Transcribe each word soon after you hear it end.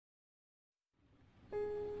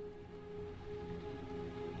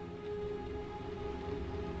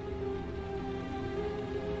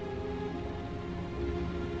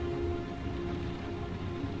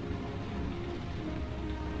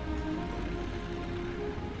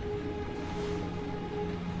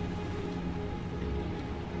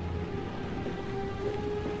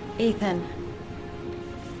Ethan,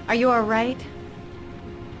 are you all right?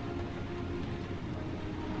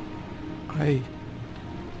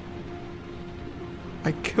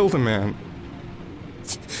 I killed a man.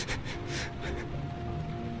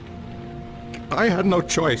 I had no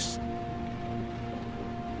choice.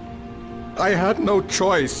 I had no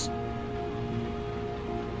choice.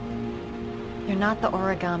 You're not the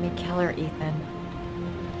origami killer, Ethan.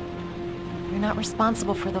 You're not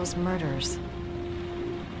responsible for those murders.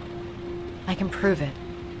 I can prove it.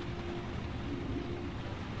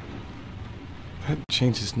 That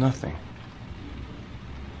changes nothing.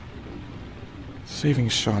 Saving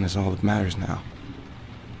Sean is all that matters now.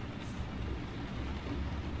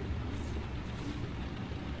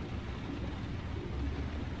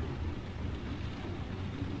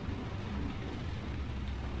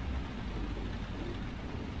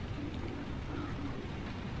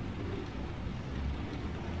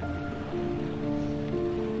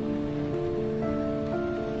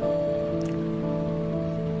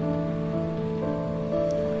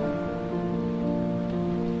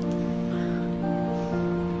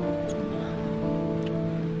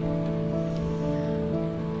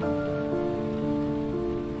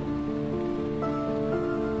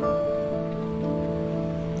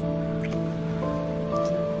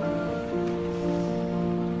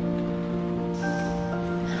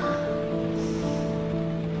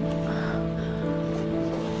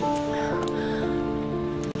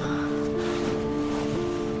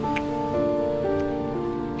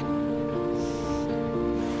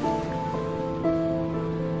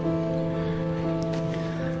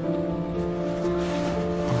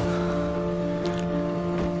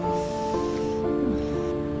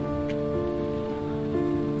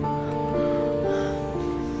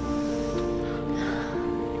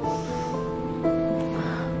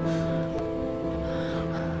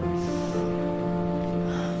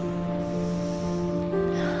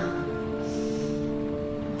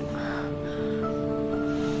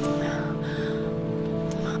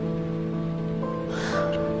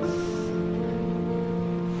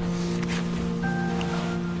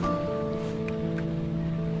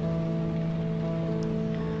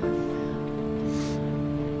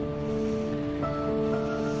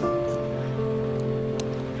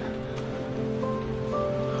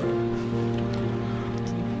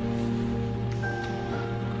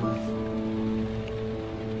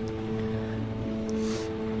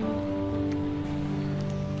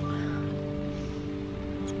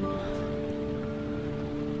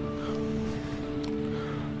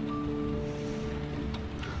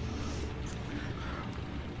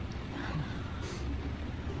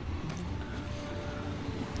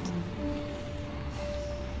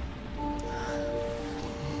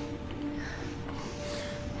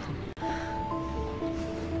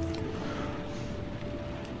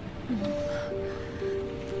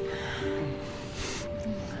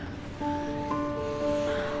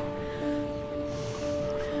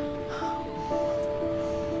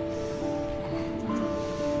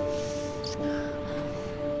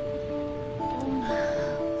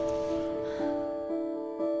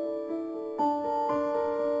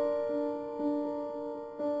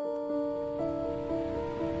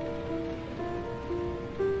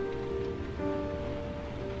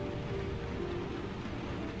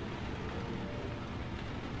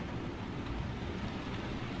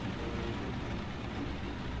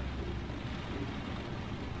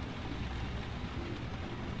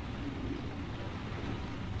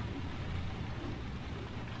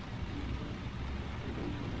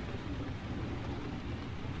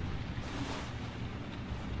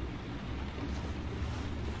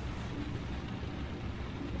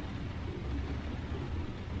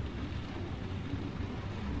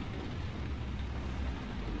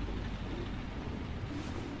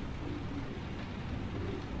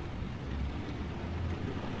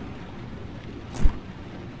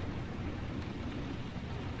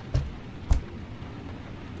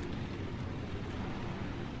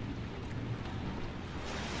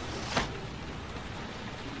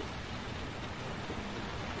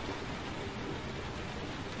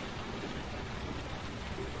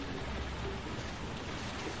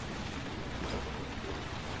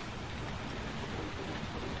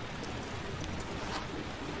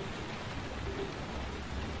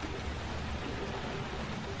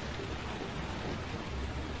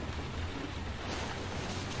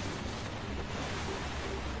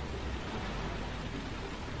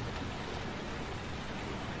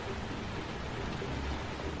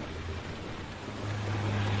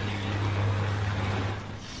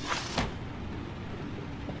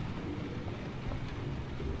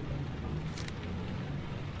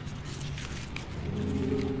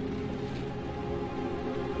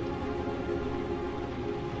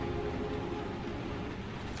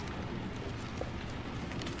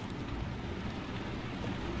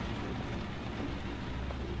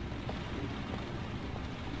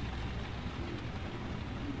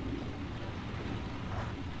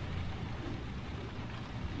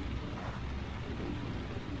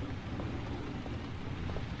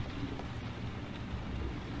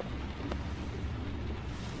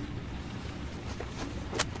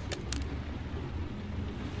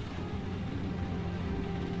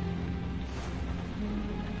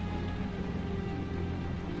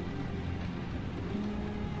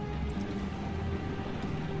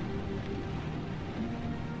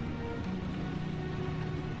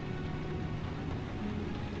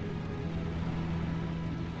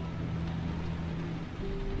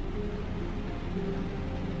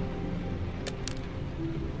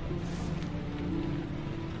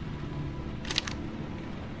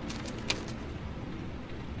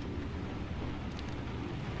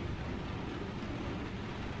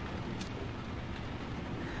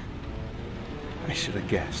 I should have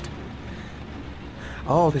guessed.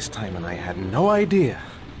 All this time and I had no idea.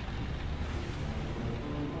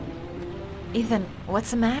 Ethan,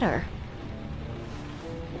 what's the matter?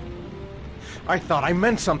 I thought I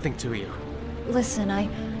meant something to you. Listen,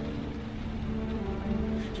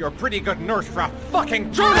 You're a pretty good nurse for a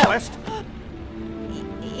fucking journalist!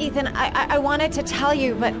 Ethan, I wanted to tell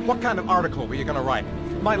you, but... What kind of article were you gonna write?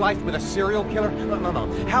 My life with a serial killer? No.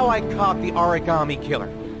 How I caught the origami killer.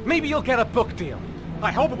 Maybe you'll get a book deal.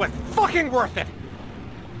 I hope it was fucking worth it!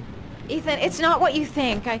 Ethan, it's not what you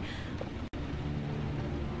think.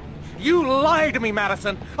 You lied to me,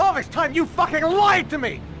 Madison! All this time you fucking lied to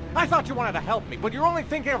me! I thought you wanted to help me, but you're only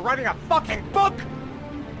thinking of writing a fucking book!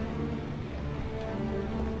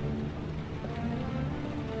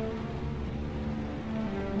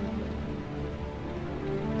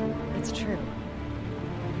 It's true.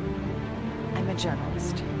 I'm a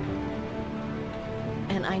journalist.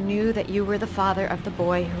 And I knew that you were the father of the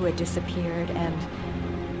boy who had disappeared, and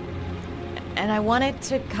I wanted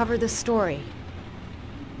to cover the story.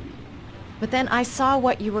 But then I saw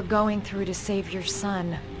what you were going through to save your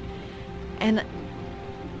son. And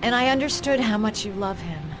I understood how much you love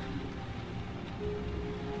him.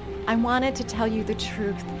 I wanted to tell you the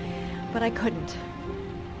truth, but I couldn't.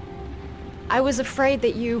 I was afraid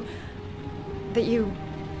that you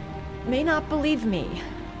may not believe me.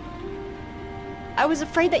 I was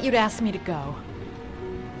afraid that you'd ask me to go.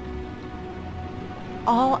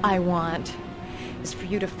 All I want is for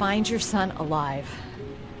you to find your son alive.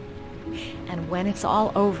 And when it's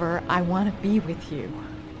all over, I want to be with you.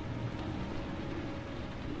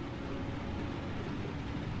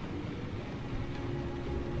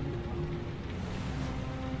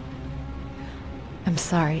 I'm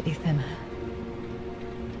sorry, Ethan.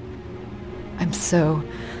 I'm so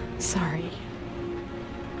sorry.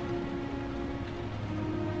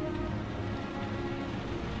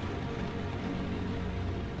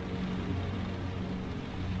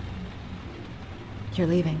 You're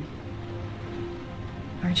leaving,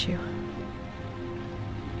 aren't you?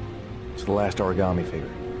 It's the last origami favor.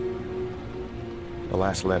 The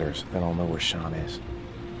last letters, then I'll know where Sean is.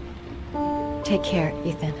 Take care,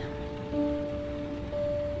 Ethan.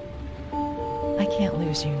 I can't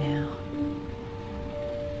lose you now.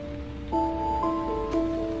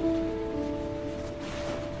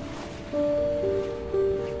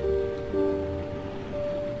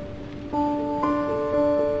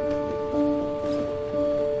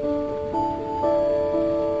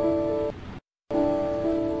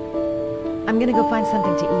 I'm gonna go find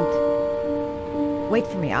something to eat. Wait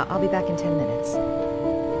for me. I'll be back in 10 minutes.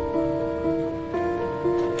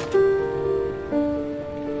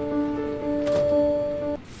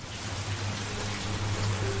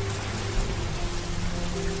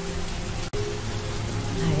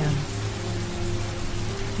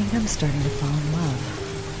 I think I'm starting to fall in love.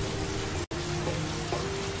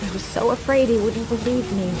 I was so afraid he wouldn't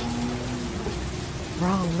believe me.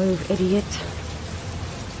 Wrong move, idiot.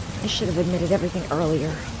 I should have admitted everything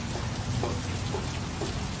earlier.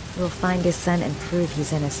 We'll find his son and prove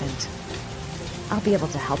he's innocent. I'll be able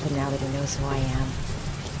to help him now that he knows who I am.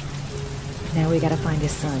 Now we gotta find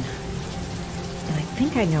his son. And I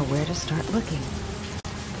think I know where to start looking.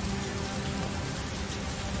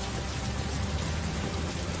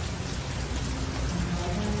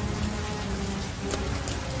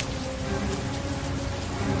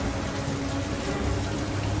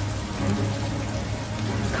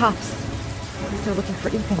 Cops. They're looking for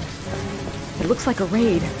Ethan. It looks like a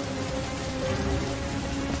raid.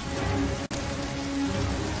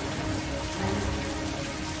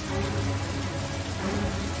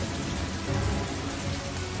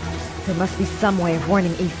 There must be some way of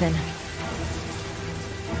warning Ethan.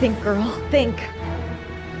 Think, girl, think.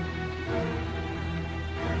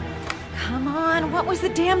 Come on, what was the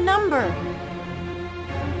damn number?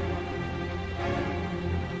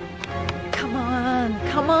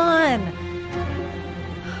 Come on!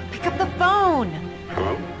 Pick up the phone!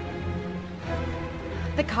 Hello?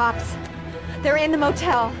 The cops. They're in the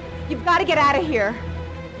motel. You've got to get out of here.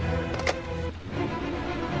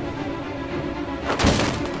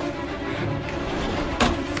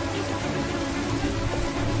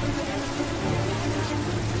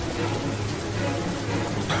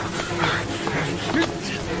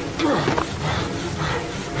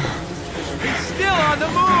 He's still on the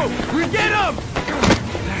move! Get him!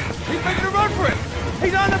 He's making a run for it!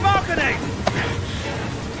 He's on the balcony!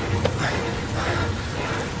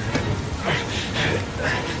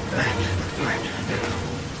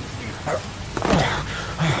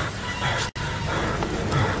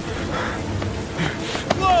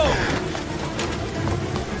 Whoa!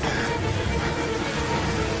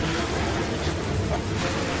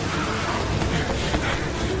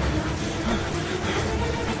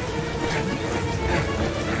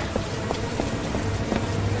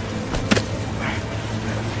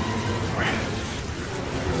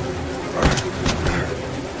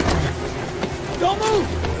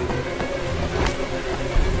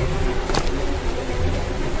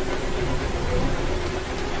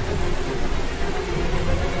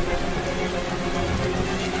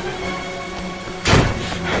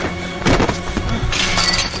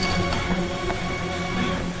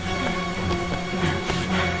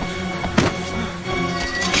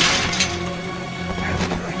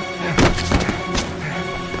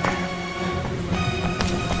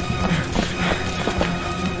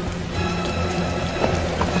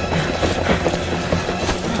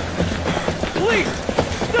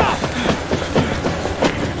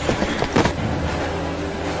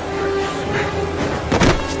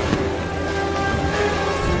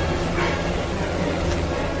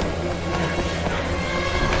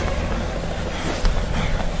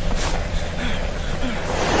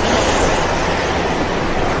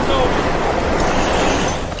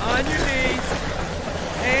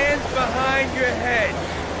 Mind your head.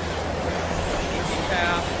 Easy,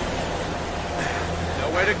 pal.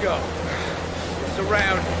 Nowhere to go.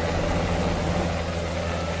 Surrounded.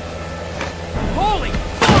 Holy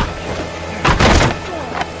fuck!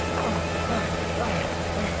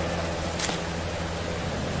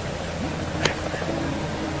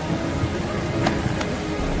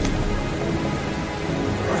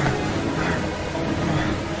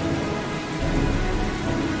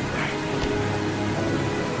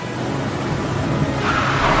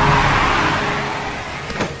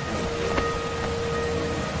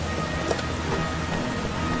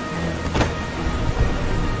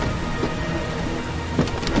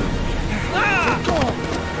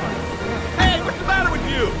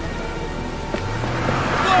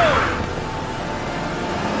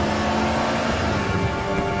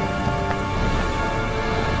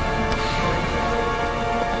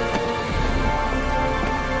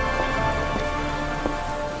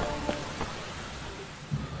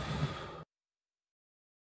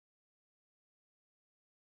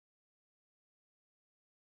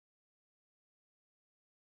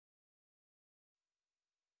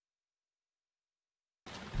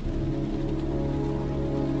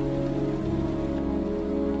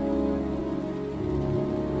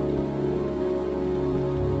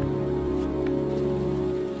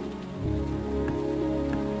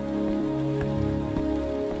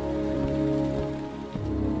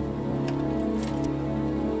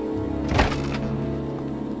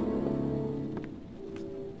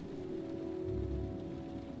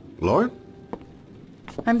 Lord?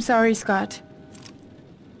 I'm sorry, Scott.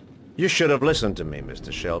 You should have listened to me,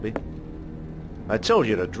 Mr. Shelby. I told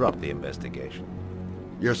you to drop the investigation.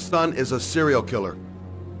 Your son is a serial killer.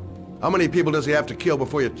 How many people does he have to kill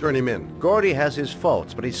before you turn him in? Gordy has his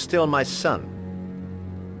faults, but he's still my son.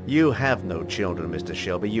 You have no children, Mr.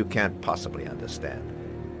 Shelby. You can't possibly understand.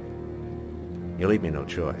 You leave me no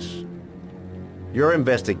choice. Your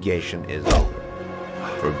investigation is over.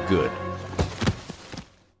 For good.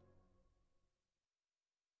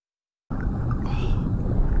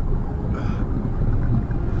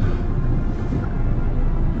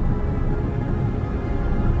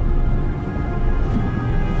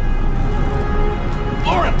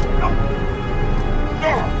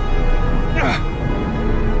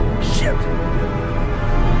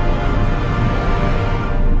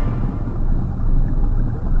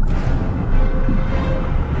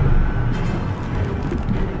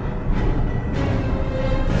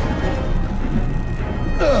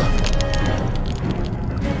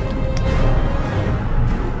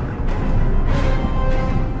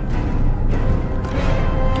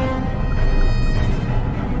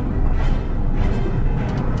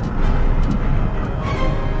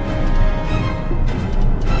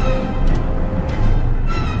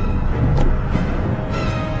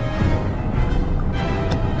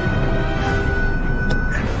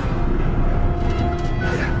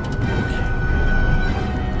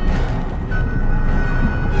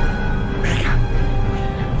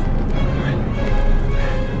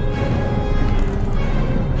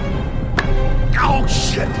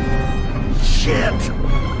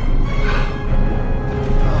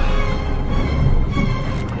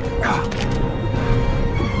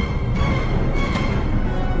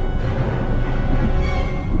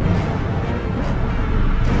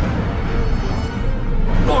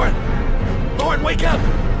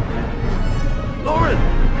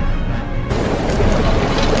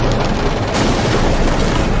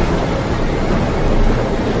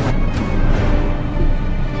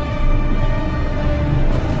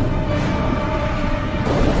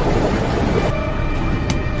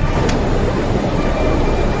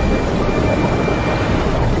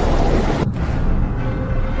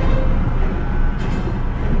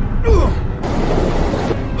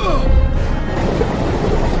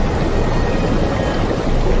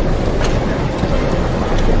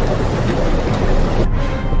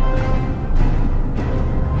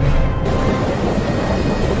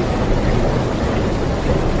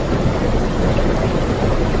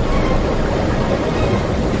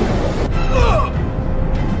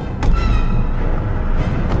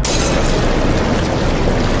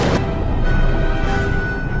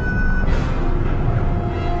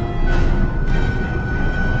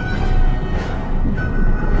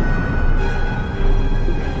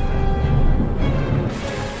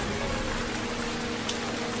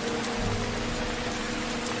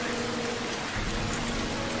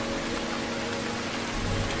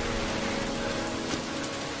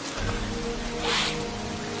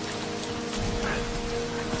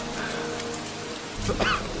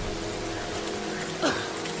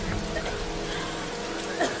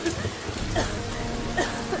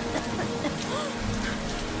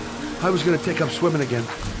 I was gonna take up swimming again.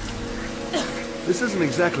 This isn't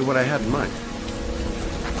exactly what I had in mind.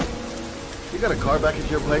 You got a car back at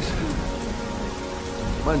your place?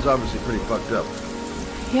 Mine's obviously pretty fucked up.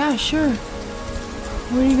 Yeah, sure.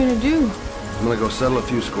 What are you gonna do? I'm gonna go settle a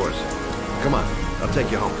few scores. Come on, I'll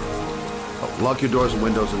take you home. Oh, lock your doors and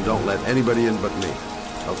windows and don't let anybody in but me.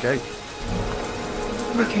 Okay?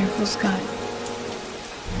 Be careful, Scott.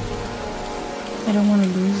 I don't want to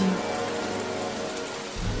lose you.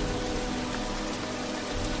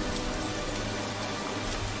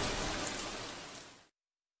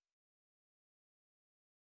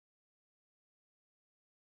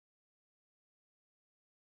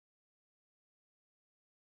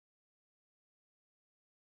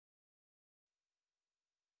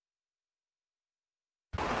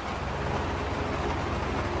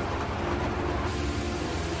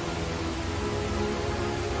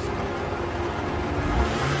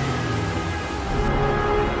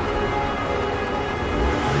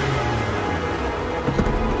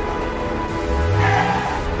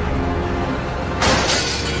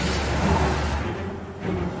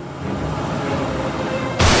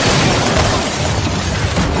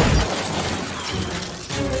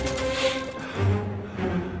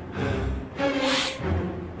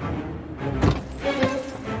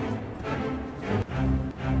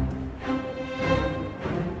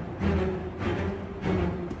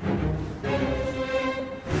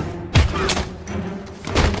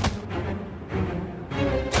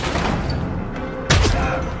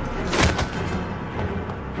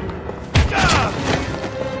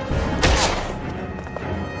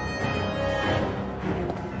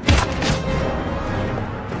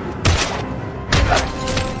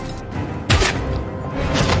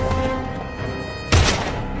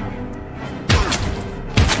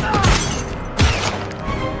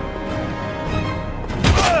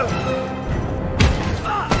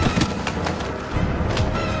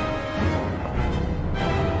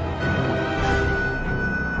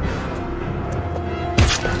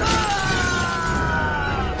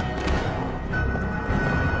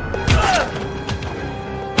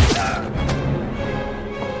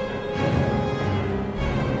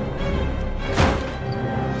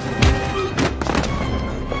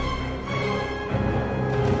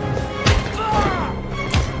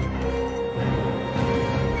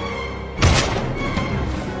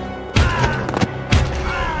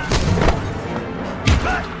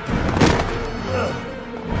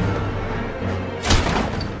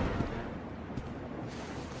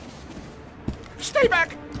 Stay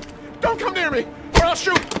back! Don't come near me, or I'll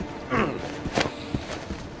shoot!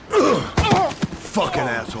 Fucking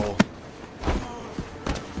asshole.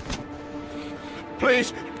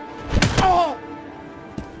 Please! Oh!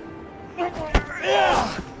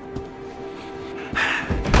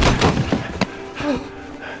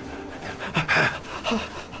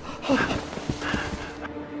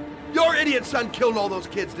 Your idiot son killed all those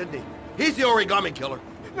kids, didn't he? He's the origami killer.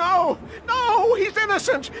 No! No! He's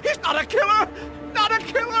innocent! He's not a killer! Not a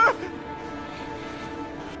killer!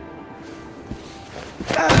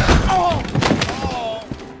 Oh! Oh!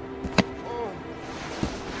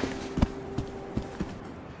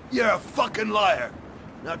 You're a fucking liar.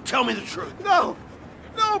 Now tell me the truth. No!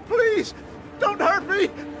 No, please! Don't hurt me!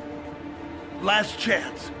 Last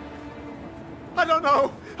chance. I don't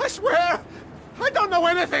know! I swear! I don't know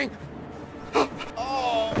anything! Oh!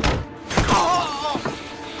 Oh!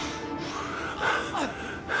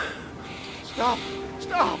 Stop!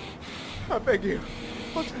 Stop! I beg you.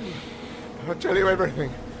 I'll tell you. I'll tell you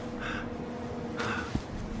everything.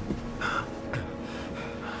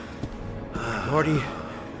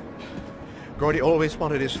 Gordy always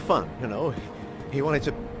wanted his fun, you know. He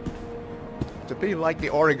wanted to be like the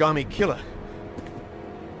origami killer.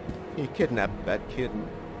 He kidnapped that kid and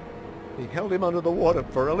he held him under the water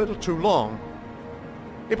for a little too long.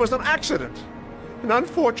 It was an accident. An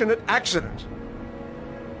unfortunate accident.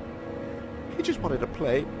 He just wanted to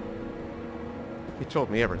play. He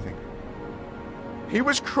told me everything. He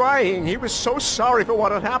was crying. He was so sorry for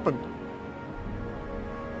what had happened.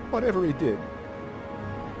 Whatever he did,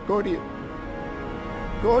 Gordy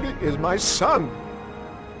is my son.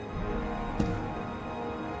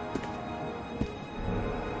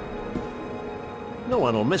 No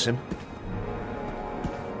one will miss him.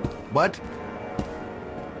 What?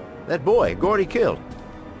 That boy, Gordy killed.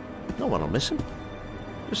 No one will miss him.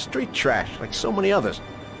 Just street trash, like so many others.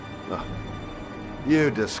 Oh,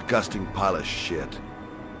 you disgusting pile of shit.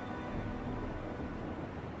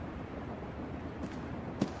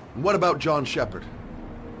 And what about John Shepard?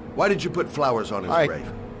 Why did you put flowers on his grave?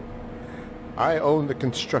 I own the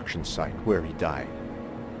construction site where he died.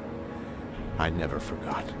 I never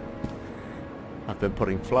forgot. I've been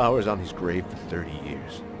putting flowers on his grave for 30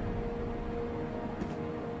 years.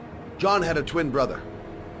 John had a twin brother.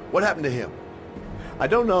 What happened to him? I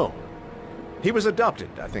don't know. He was adopted,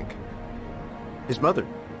 I think. His mother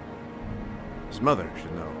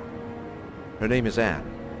should know. Her name is Anne.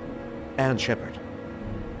 Anne Shepard.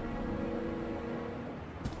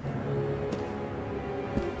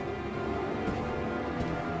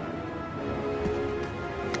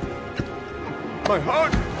 My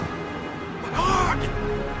heart! My heart!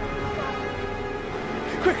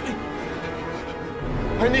 Quickly!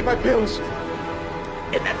 I need my pills.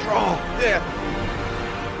 In that drawer. There.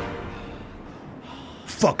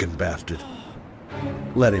 Fucking bastard.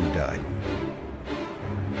 Let him die.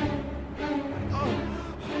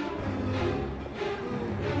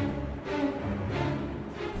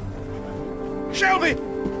 Shelby!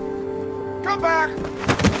 Come back!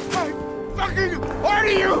 I fucking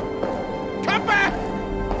order you! Come back!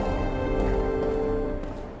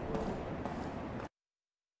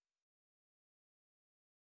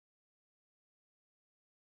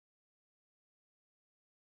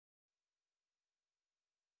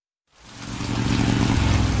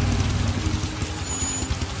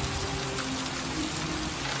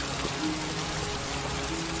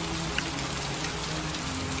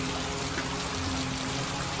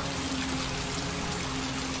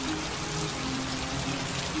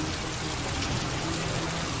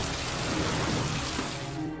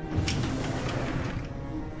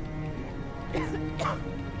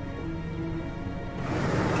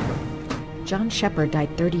 John Shepard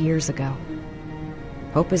died 30 years ago.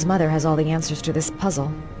 Hope his mother has all the answers to this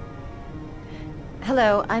puzzle.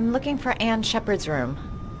 Hello, I'm looking for Anne Shepard's room.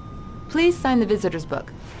 Please sign the visitor's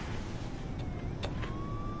book.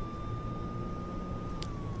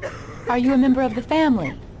 Are you a member of the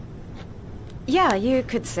family? Yeah, you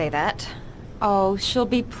could say that. Oh, she'll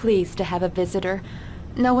be pleased to have a visitor.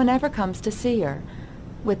 No one ever comes to see her.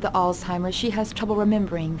 With the Alzheimer's, she has trouble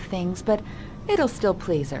remembering things, but it'll still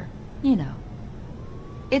please her, you know.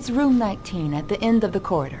 It's room 19 at the end of the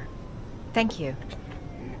corridor. Thank you.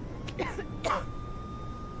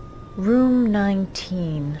 Room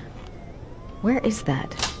 19. Where is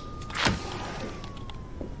that?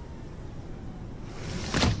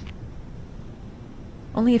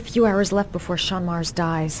 Only a few hours left before Sean Mars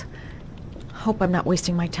dies. Hope I'm not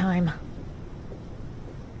wasting my time.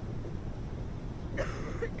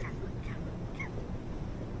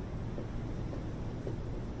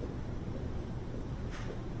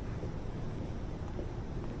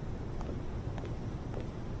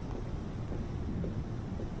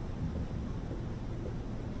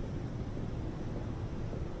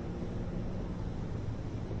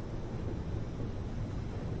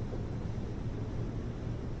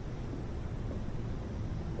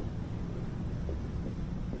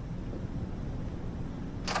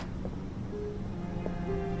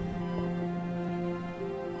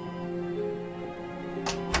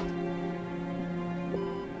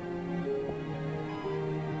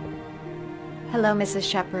 Hello, Mrs.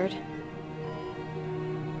 Shepard.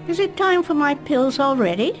 Is it time for my pills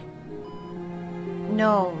already?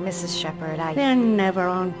 No, Mrs. Shepard, They're never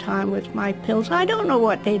on time with my pills. I don't know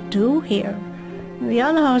what they do here. In the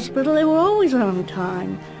other hospital, they were always on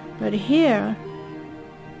time. But here...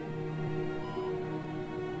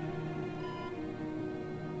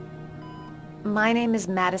 My name is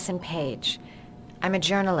Madison Page. I'm a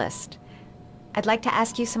journalist. I'd like to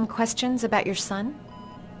ask you some questions about your son.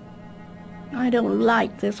 I don't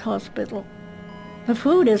like this hospital. The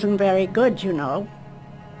food isn't very good, you know.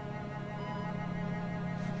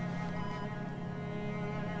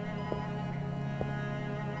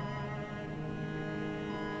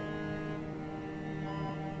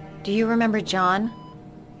 Do you remember John?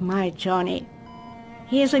 My Johnny.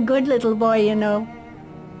 He is a good little boy, you know.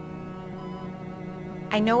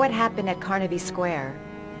 I know what happened at Carnaby Square.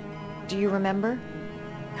 Do you remember?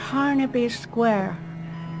 Carnaby Square.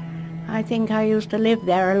 I think I used to live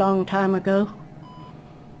there a long time ago.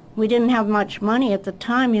 We didn't have much money at the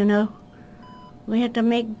time, you know. We had to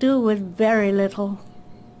make do with very little.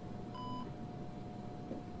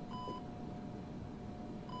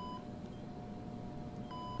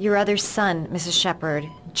 Your other son, Mrs. Shepard,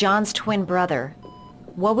 John's twin brother.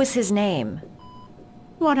 What was his name?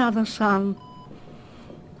 What other son?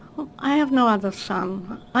 I have no other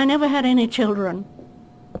son. I never had any children.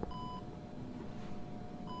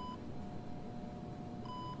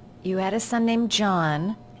 You had a son named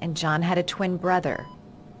John, and John had a twin brother.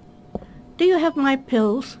 Do you have my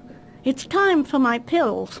pills? It's time for my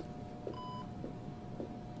pills.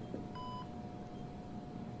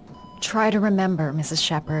 Try to remember, Mrs.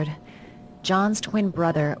 Shepard. John's twin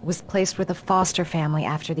brother was placed with a foster family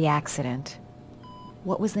after the accident.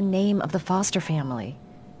 What was the name of the foster family?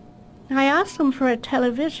 I asked them for a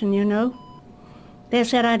television, you know. They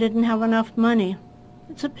said I didn't have enough money.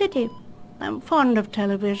 It's a pity. I'm fond of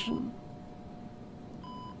television.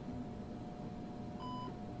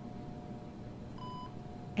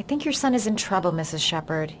 I think your son is in trouble, Mrs.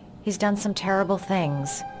 Shepherd. He's done some terrible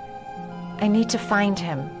things. I need to find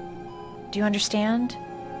him. Do you understand?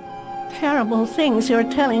 Terrible things you're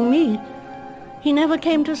telling me. He never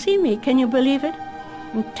came to see me, can you believe it?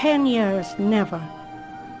 In 10 years, never.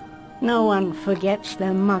 No one forgets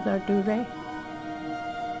their mother, do they?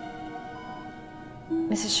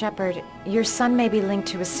 Mrs. Shepherd, your son may be linked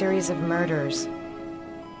to a series of murders.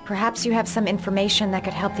 Perhaps you have some information that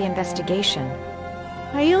could help the investigation.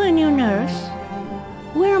 Are you a new nurse?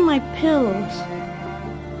 Where are my pills?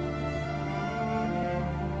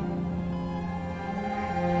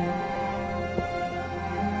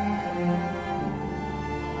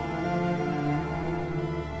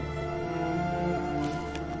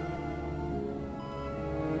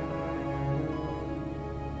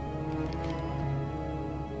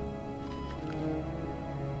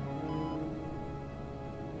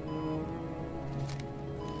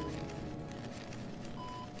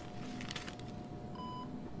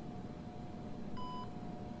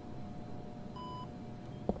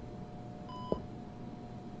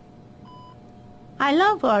 I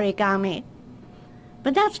love origami,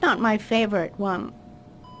 but that's not my favorite one.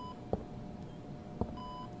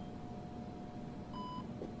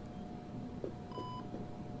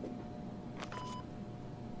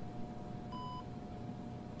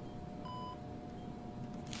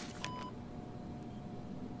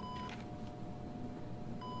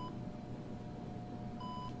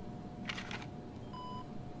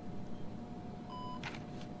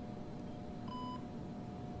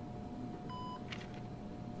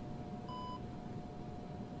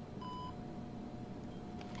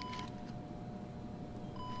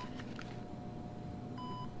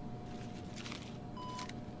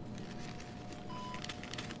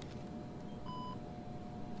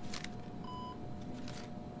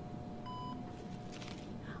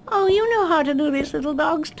 Oh, you know how to do these little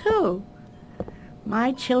dogs, too.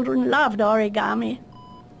 My children loved origami.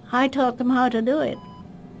 I taught them how to do it.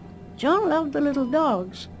 John loved the little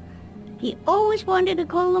dogs. He always wanted to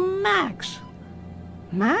call them Max.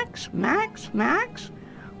 Max, Max, Max?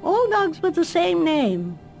 All dogs with the same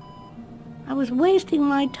name. I was wasting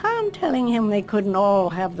my time telling him they couldn't all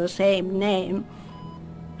have the same name.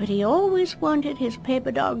 But he always wanted his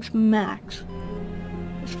paper dogs Max.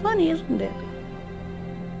 It's funny, isn't it?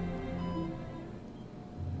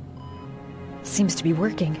 Seems to be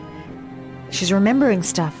working. She's remembering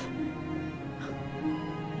stuff.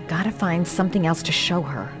 Gotta find something else to show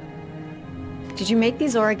her. Did you make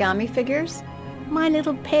these origami figures? My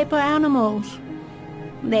little paper animals.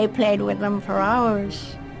 They played with them for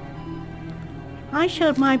hours. I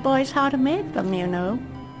showed my boys how to make them, you know.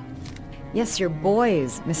 Yes, your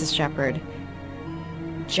boys, Mrs. Shepherd.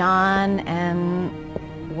 John and...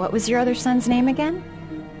 what was your other son's name again?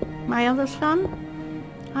 My other son?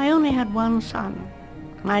 I only had one son,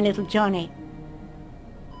 my little Johnny.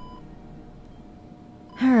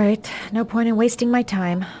 All right, no point in wasting my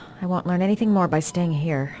time. I won't learn anything more by staying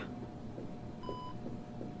here.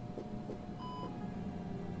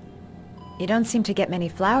 You don't seem to get many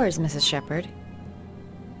flowers, Mrs. Shepherd.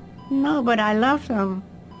 No, but I love them.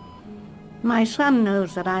 My son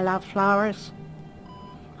knows that I love flowers.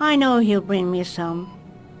 I know he'll bring me some.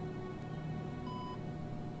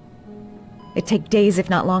 It'd take days, if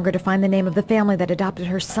not longer, to find the name of the family that adopted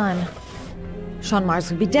her son. Sean Mars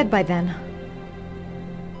would be dead by then.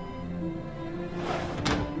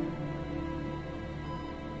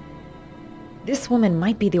 This woman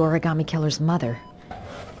might be the origami killer's mother.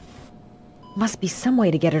 Must be some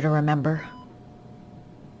way to get her to remember.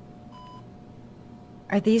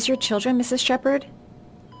 Are these your children, Mrs. Shepherd?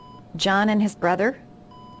 John and his brother?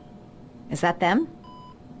 Is that them?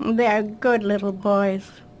 They're good little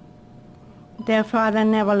boys. Their father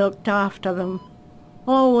never looked after them,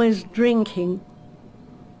 always drinking.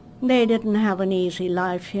 They didn't have an easy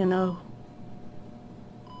life, you know.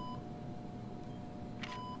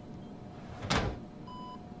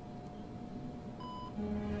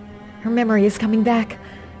 Her memory is coming back.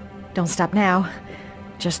 Don't stop now.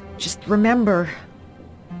 Just remember.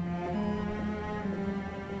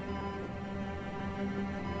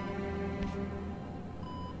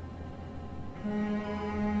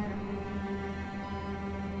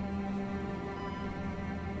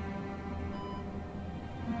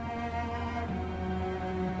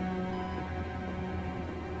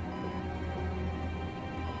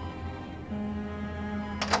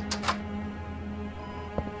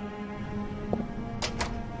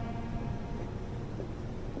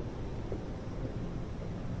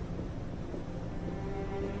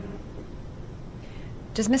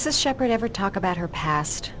 Does Mrs. Shepherd ever talk about her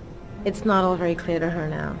past? It's not all very clear to her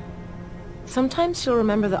now. Sometimes she'll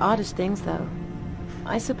remember the oddest things, though.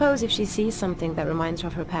 I suppose if she sees something that reminds her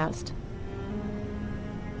of her past.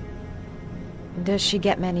 Does she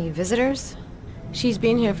get many visitors? She's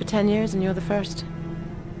been here for 10 years and you're the first.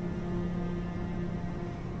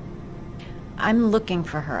 I'm looking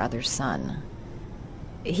for her other son.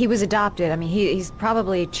 He was adopted. I mean, he's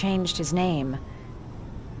probably changed his name.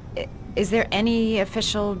 Is there any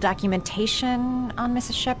official documentation on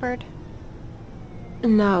Mrs. Shepherd?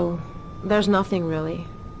 No, there's nothing really.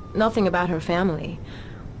 Nothing about her family.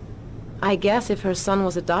 I guess if her son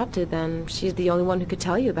was adopted, then she's the only one who could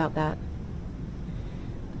tell you about that.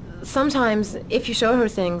 Sometimes, if you show her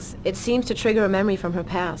things, it seems to trigger a memory from her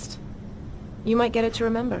past. You might get it to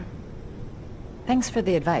remember. Thanks for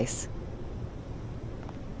the advice.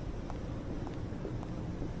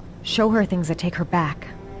 Show her things that take her back.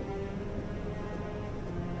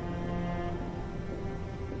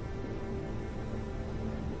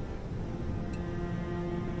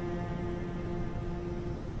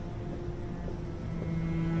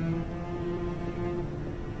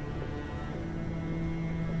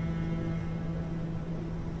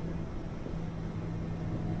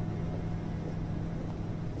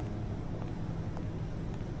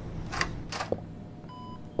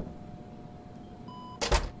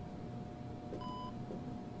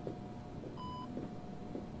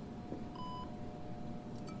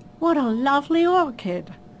 What a lovely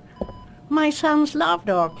orchid. My sons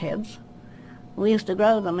loved orchids. We used to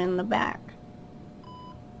grow them in the back.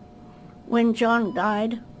 When John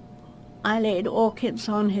died, I laid orchids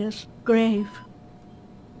on his grave.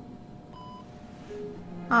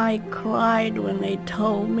 I cried when they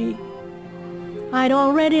told me. I'd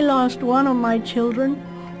already lost one of my children,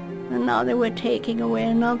 and now they were taking away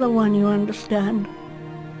another one, you understand.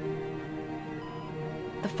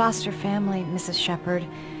 The foster family, Mrs. Shepherd.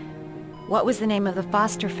 What was the name of the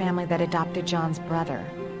foster family that adopted John's brother?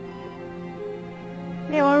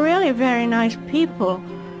 They were really very nice people.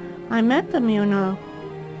 I met them, you know.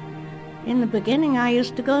 In the beginning, I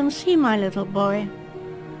used to go and see my little boy.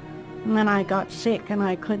 And then I got sick and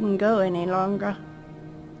I couldn't go any longer.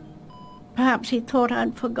 Perhaps he thought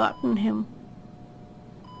I'd forgotten him.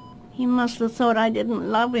 He must have thought I didn't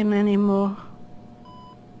love him anymore.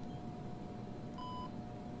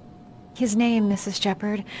 His name, Mrs.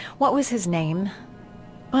 Shepherd. What was his name?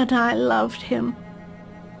 But I loved him.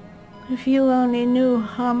 If you only knew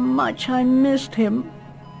how much I missed him.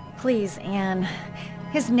 Please, Anne.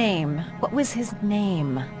 His name. What was his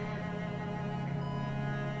name?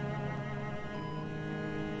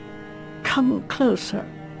 Come closer.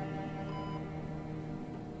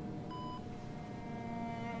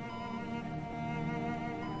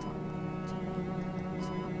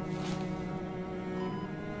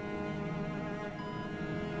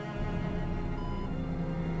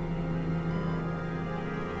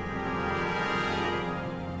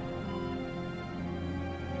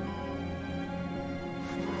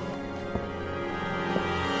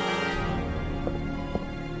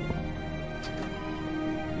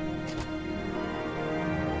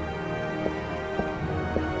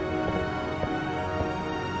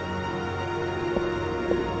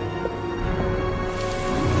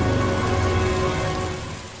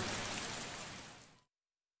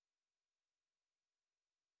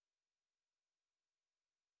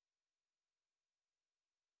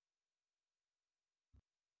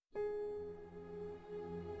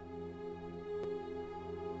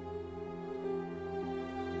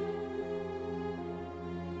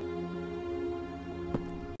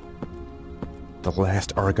 The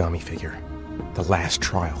last origami figure. The last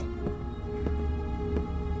trial.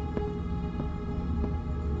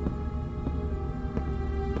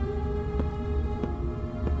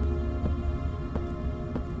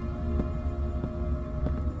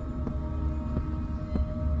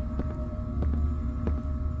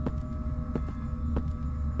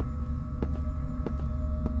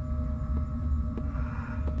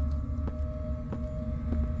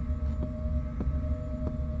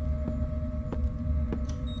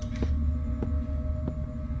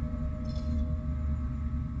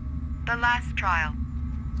 The last trial.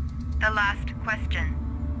 The last question.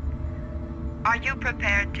 Are you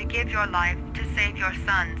prepared to give your life to save your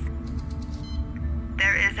sons?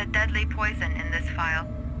 There is a deadly poison in this vial.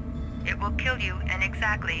 It will kill you in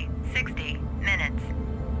exactly 60 minutes.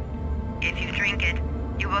 If you drink it,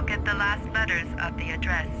 you will get the last letters of the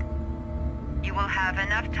address. You will have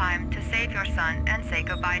enough time to save your son and say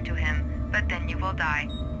goodbye to him, but then you will die.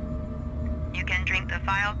 You can drink the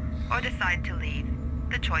vial or decide to leave.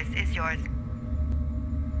 The choice is yours.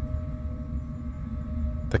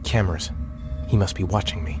 The cameras. He must be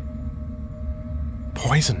watching me.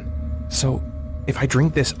 Poison. So, if I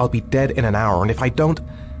drink this, I'll be dead in an hour, and if I don't,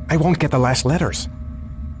 I won't get the last letters.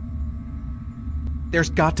 There's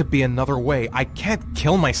got to be another way. I can't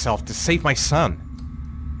kill myself to save my son.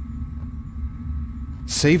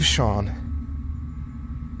 Save Sean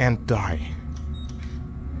and die.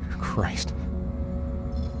 Christ.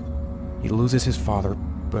 He loses his father,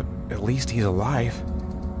 but at least he's alive.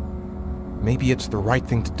 Maybe it's the right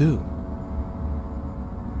thing to do.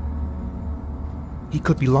 He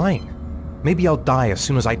could be lying. Maybe I'll die as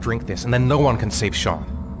soon as I drink this, and then no one can save Sean.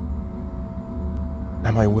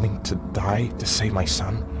 Am I willing to die to save my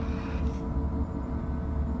son?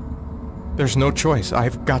 There's no choice.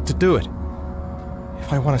 I've got to do it.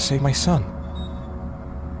 If I want to save my son.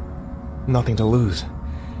 Nothing to lose.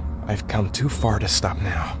 I've come too far to stop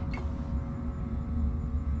now.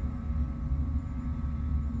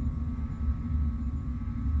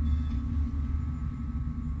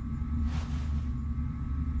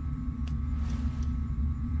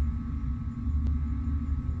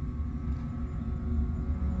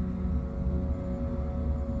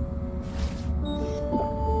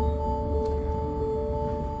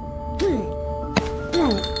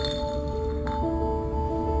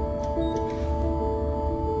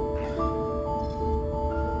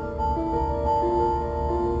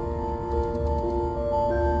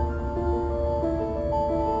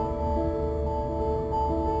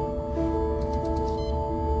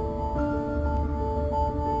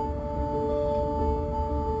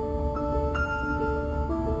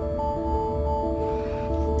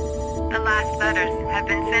 The last letters have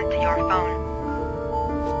been sent to your phone.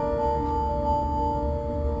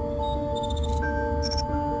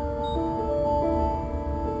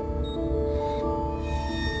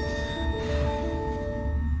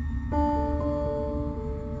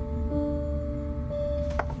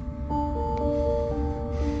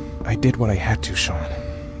 I did what I had to, Sean.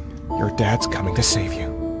 Your dad's coming to save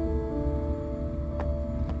you.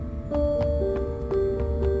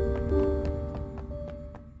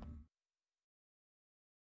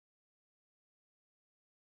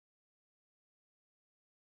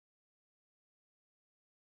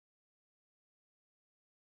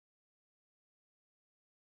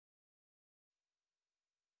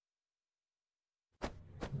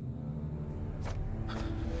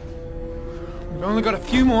 We've only got a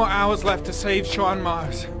few more hours left to save Sean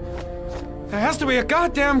Mars. There has to be a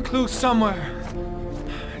goddamn clue somewhere.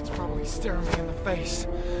 It's probably staring me in the face.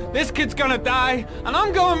 This kid's gonna die, and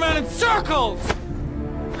I'm going around in circles!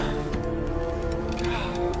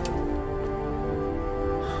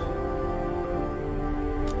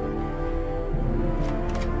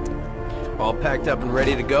 All packed up and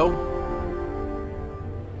ready to go?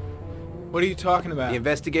 What are you talking about? The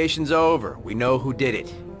investigation's over. We know who did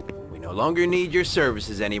it. We no longer need your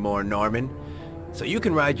services anymore, Norman. So you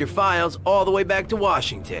can ride your files all the way back to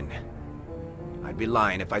Washington. I'd be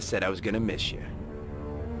lying if I said I was gonna miss you.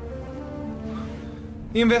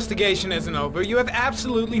 The investigation isn't over. You have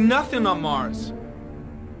absolutely nothing on Mars.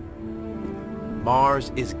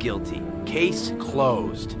 Mars is guilty. Case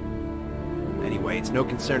closed. Anyway, it's no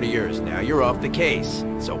concern of yours now. You're off the case.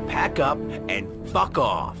 So pack up and fuck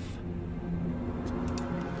off.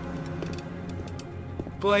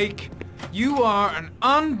 Blake, you are an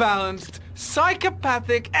unbalanced,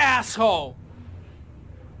 psychopathic asshole!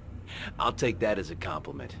 I'll take that as a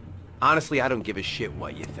compliment. Honestly, I don't give a shit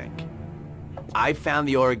what you think. I found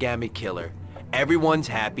the origami killer. Everyone's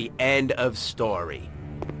happy. End of story.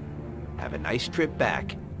 Have a nice trip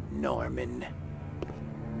back, Norman.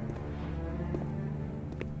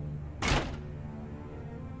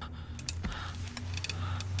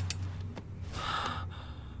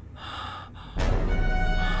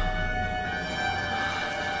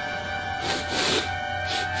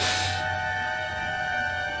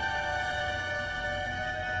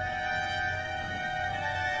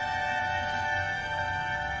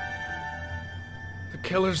 The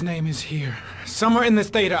killer's name is here. Somewhere in this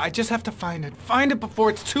data. I just have to find it. Find it before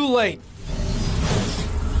it's too late.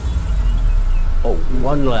 Oh,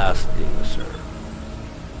 one last thing, sir.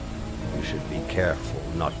 You should be careful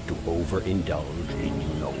not to overindulge in you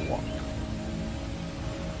know what.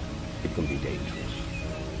 It can be dangerous.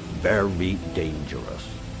 Very dangerous.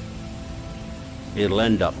 It'll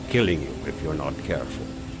end up killing you if you're not careful.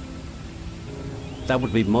 That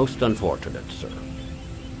would be most unfortunate, sir.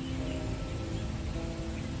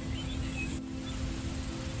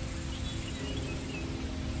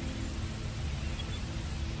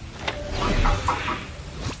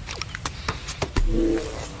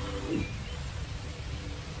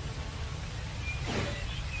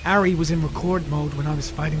 Ari was in record mode when I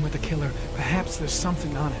was fighting with the killer. Perhaps there's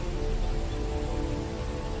something on it.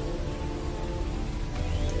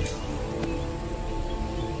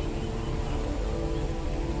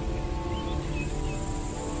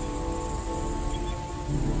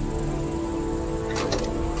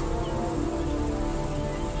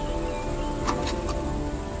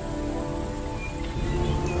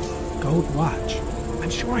 Gold watch. I'm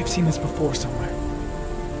sure I've seen this before somewhere.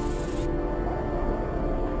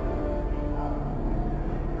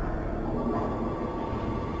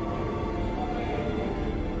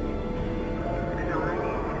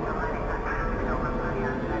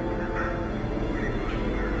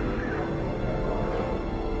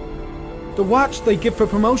 The watch they give for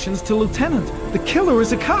promotions to lieutenant. The killer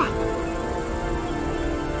is a cop.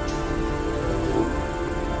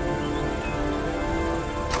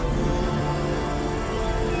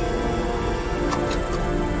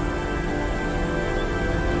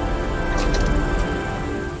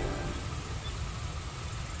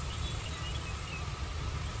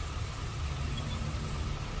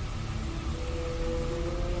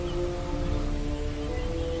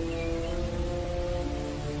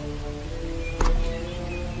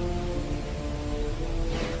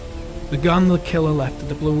 The gun the killer left at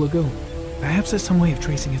the Blue Lagoon. Perhaps there's some way of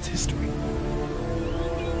tracing its history.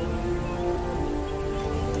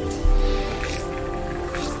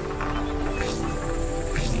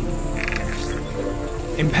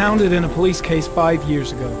 Impounded in a police case 5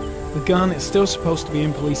 years ago, the gun is still supposed to be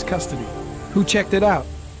in police custody. Who checked it out?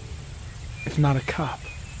 If not a cop.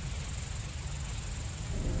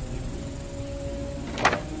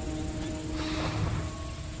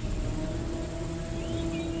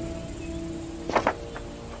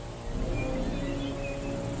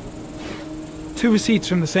 Two receipts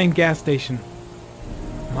from the same gas station.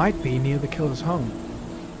 Might be near the killer's home.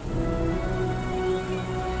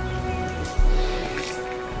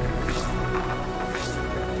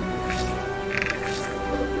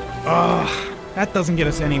 Ugh, that doesn't get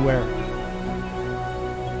us anywhere.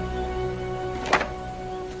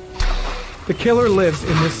 The killer lives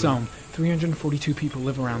in this zone. 342 people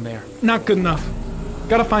live around there. Not good enough.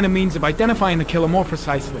 Gotta find a means of identifying the killer more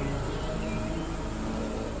precisely.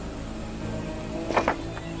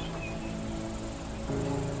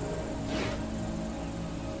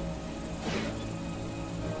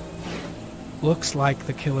 Looks like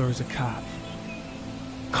the killer is a cop.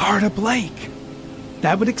 Carter Blake!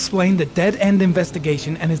 That would explain the dead-end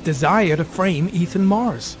investigation and his desire to frame Ethan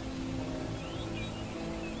Mars.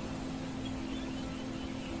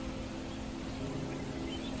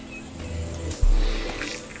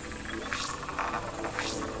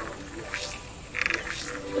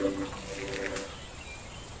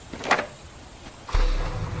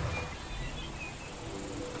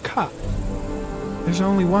 Cop. There's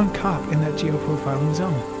only one cop in that geoprofiling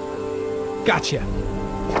zone. Gotcha.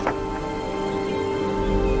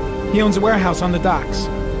 He owns a warehouse on the docks.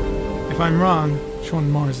 If I'm wrong, Sean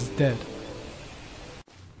Mars is dead.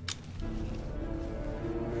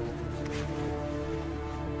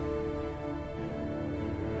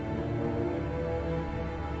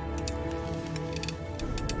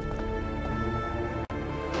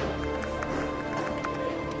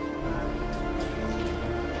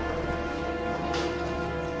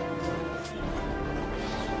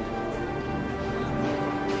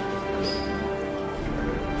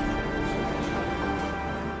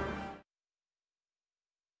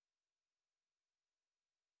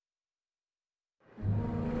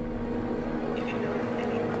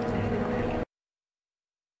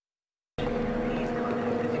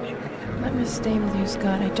 Let me stay with you,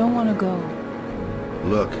 Scott. I don't want to go.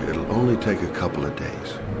 Look, it'll only take a couple of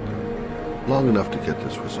days. Long enough to get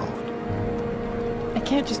this resolved. I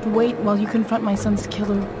can't just wait while you confront my son's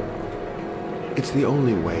killer. It's the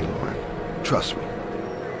only way, Lauren. Trust me.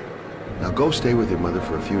 Now go stay with your mother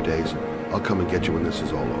for a few days. I'll come and get you when this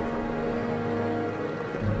is all over.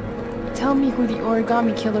 Tell me who the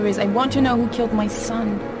origami killer is. I want to know who killed my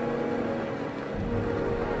son.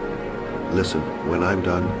 Listen, when I'm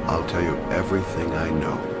done, I'll tell you everything I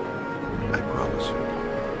know. I promise.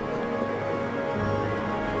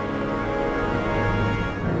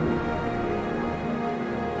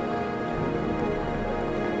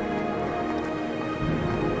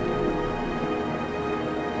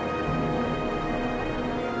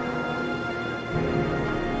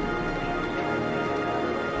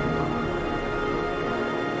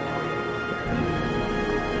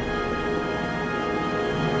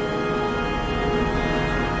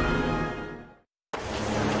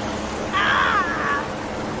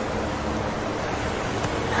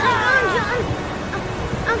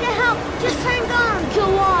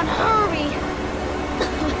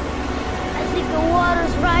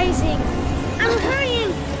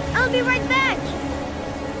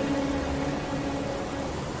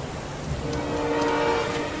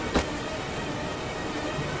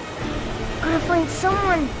 gotta find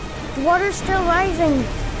someone. The water's still rising.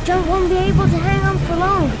 John won't be able to hang on for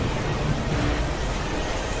long.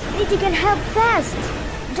 I need to get help fast.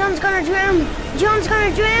 John's gonna drown. John's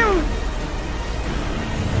gonna drown.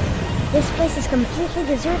 This place is completely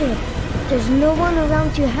deserted. There's no one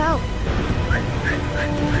around to help.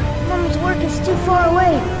 Mommy's work is too far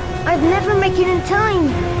away. I'd never make it in time.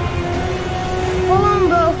 Hold on,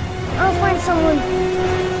 bro. I'll find someone.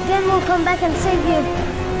 Then we'll come back and save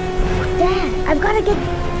you. Dad, I've got to get...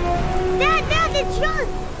 Dad, it's John.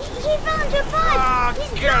 He found your pot.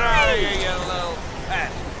 He's Get out of dying. here, you little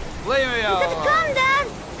pest. Leave me You alone. gotta come, Dad.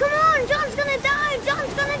 Come on, John's gonna die.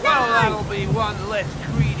 John's gonna Well, die. that'll be one less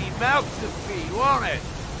greedy mouth to feed, won't it?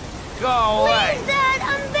 Go away. Please, Dad,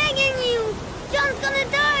 I'm begging you. John's gonna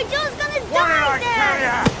die. John's gonna What die, did I Dad. tell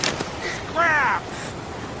ya? Scrap!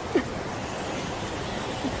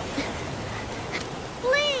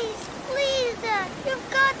 Please, Dad. You've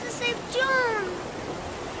got to save John.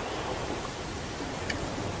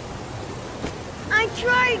 I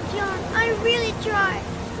tried, John. I really tried.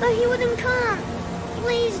 But he wouldn't come.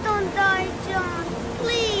 Please don't die, John.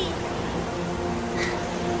 Please.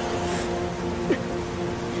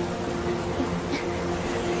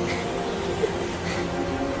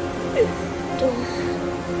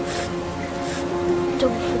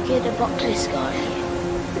 Don't forget about this guy.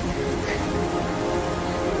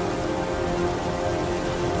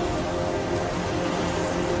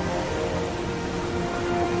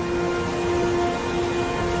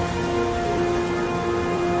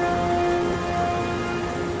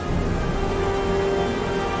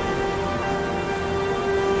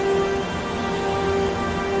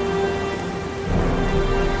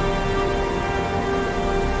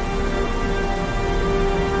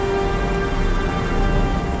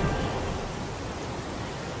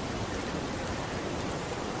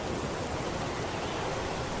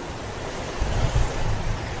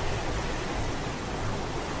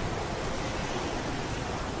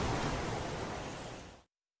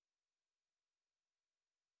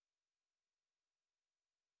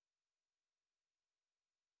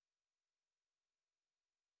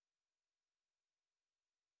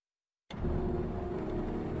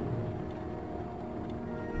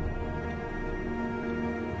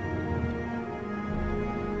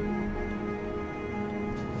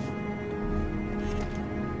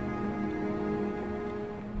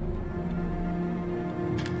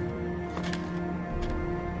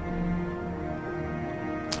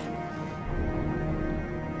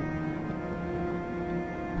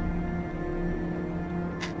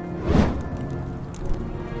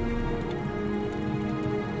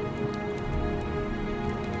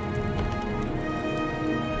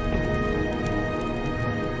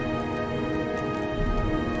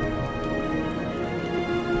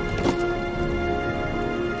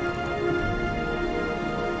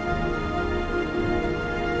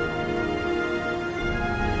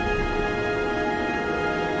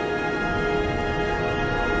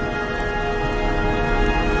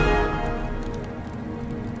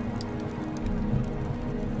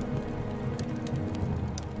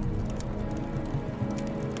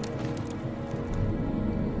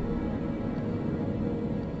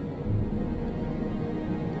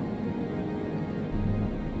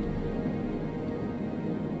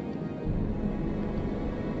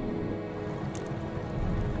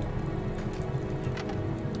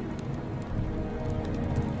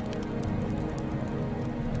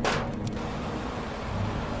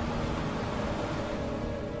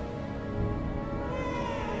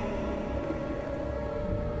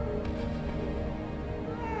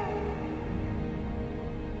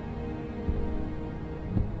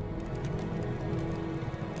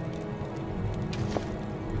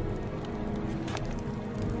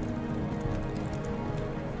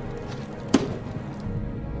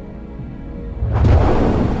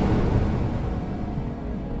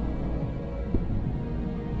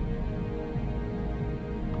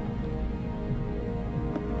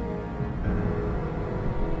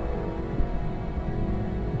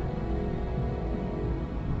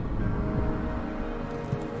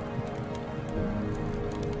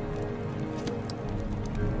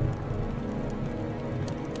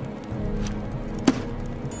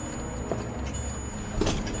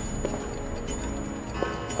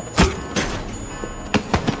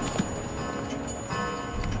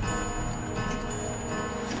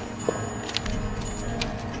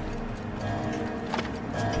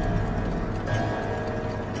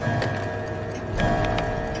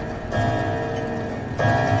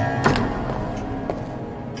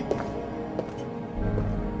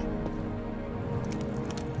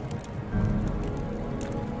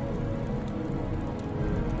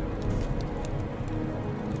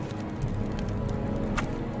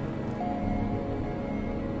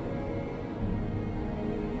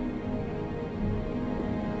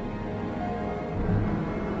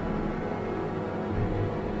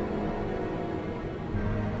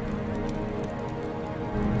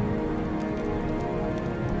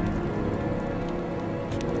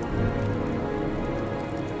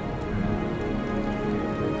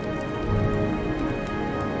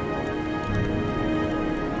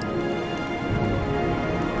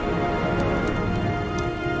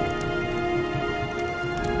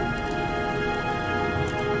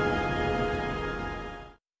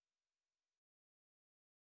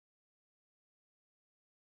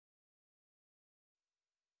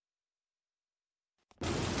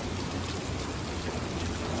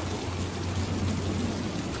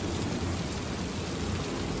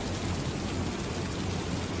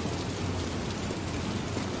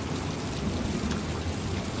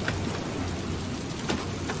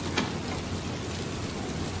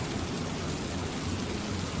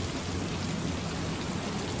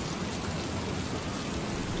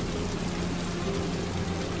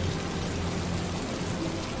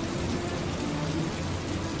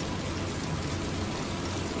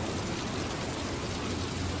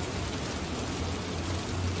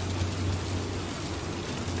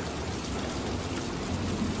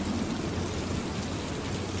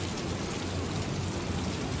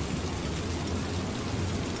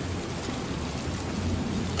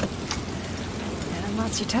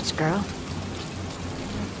 spots you touch, girl.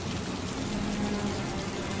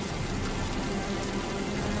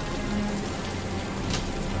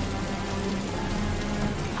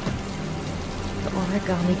 The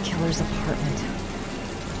origami killer's apartment.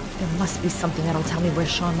 There must be something that'll tell me where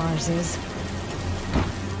Sean Mars is.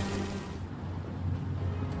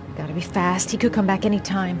 Gotta be fast. He could come back any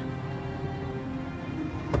time.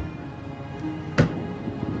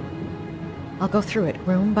 I'll go through it,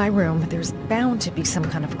 room by room. There's bound to be some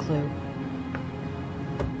kind of clue.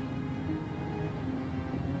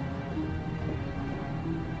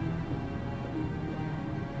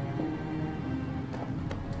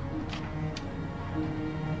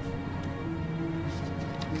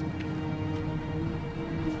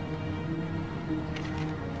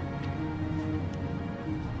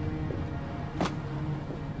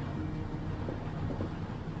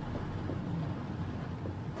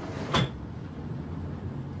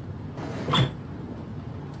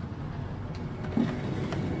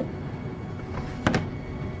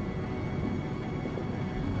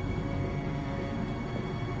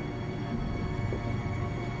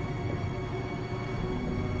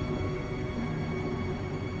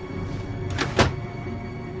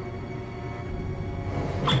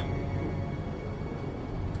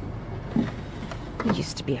 He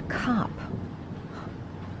used to be a cop.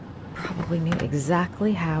 Probably knew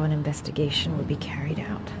exactly how an investigation would be carried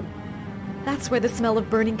out. That's where the smell of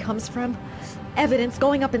burning comes from. Evidence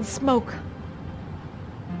going up in smoke.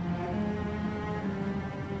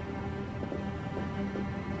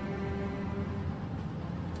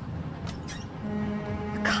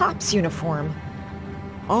 A cop's uniform.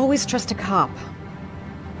 Always trust a cop.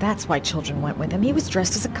 That's why children went with him. He was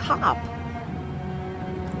dressed as a cop.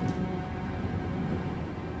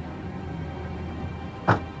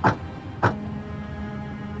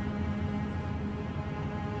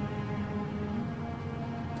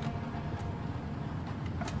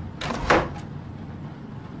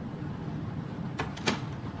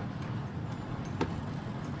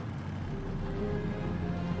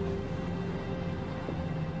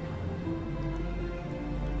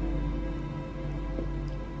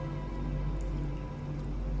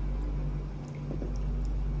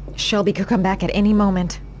 Shelby could come back at any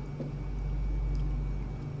moment.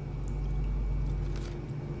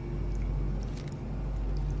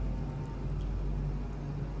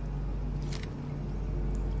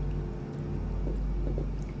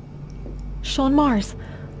 Sean Mars.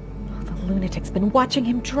 Oh, the lunatic's been watching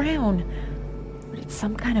him drown. But it's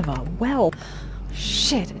some kind of a well.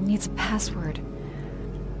 Shit, it needs a password.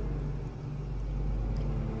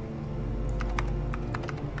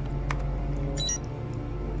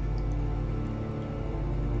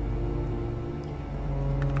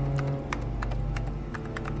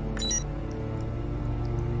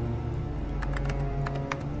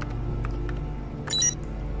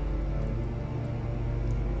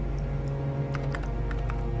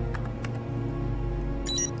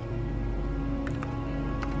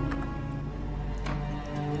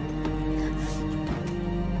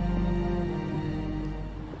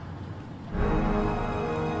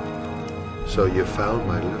 So you found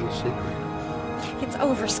my little secret. It's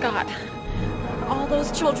over, Scott. All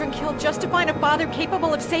those children killed just to find a father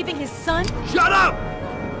capable of saving his son? Shut up!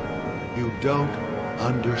 You don't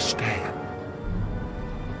understand.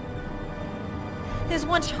 There's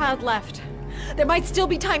one child left. There might still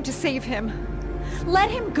be time to save him.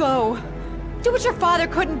 Let him go. Do what your father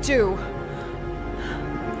couldn't do.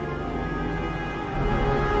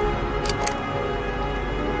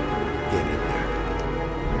 Get in there.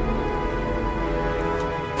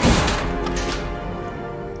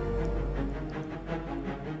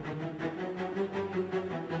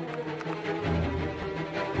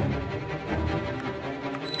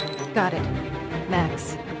 Got it.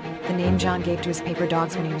 Max. The name John gave to his paper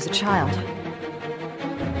dogs when he was a child.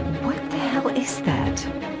 What the hell is that?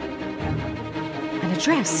 An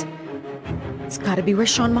address. It's gotta be where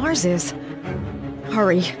Sean Mars is.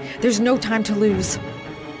 Hurry. There's no time to lose.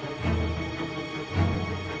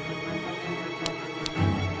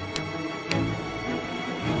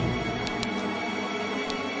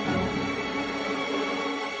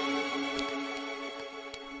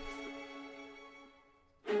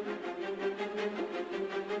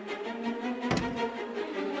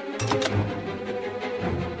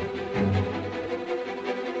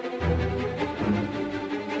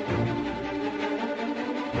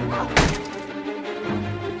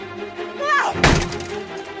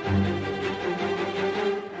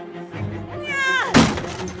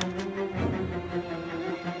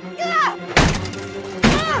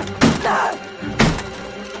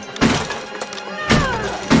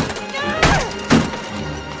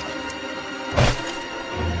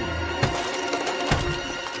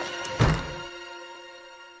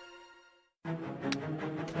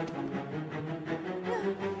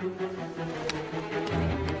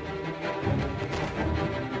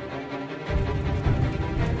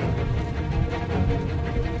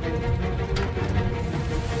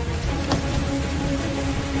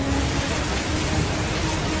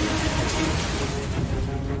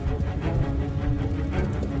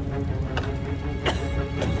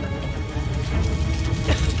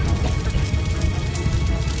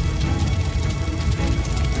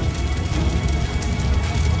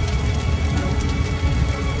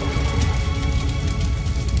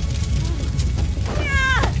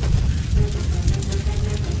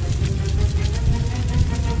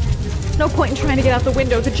 point in trying to get out the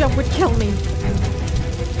window. The jump would kill me.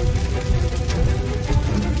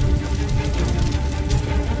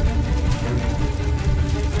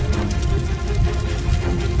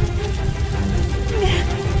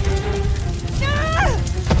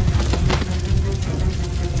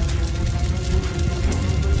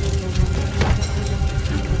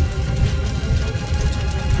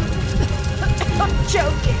 I'm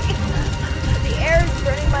choking. The air is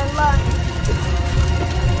burning my lungs.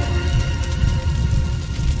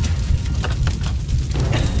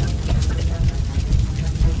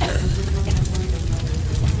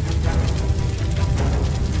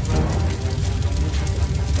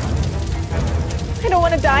 I don't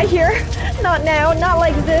want to die here. Not now, not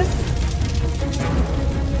like this.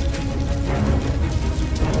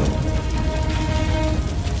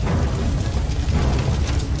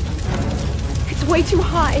 It's way too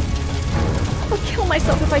high. I'll kill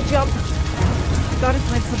myself if I jump. I've got to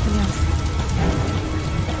find something else.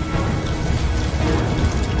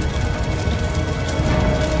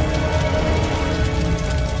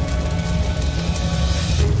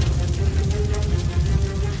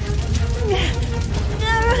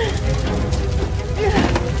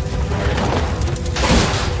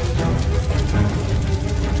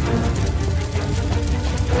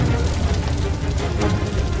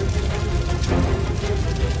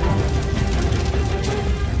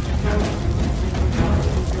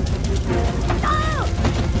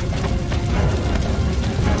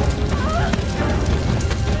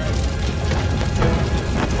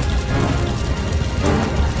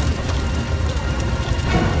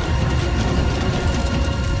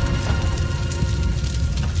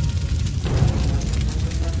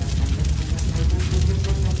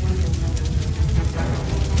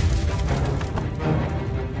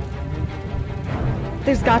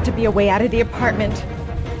 There's got to be a way out of the apartment.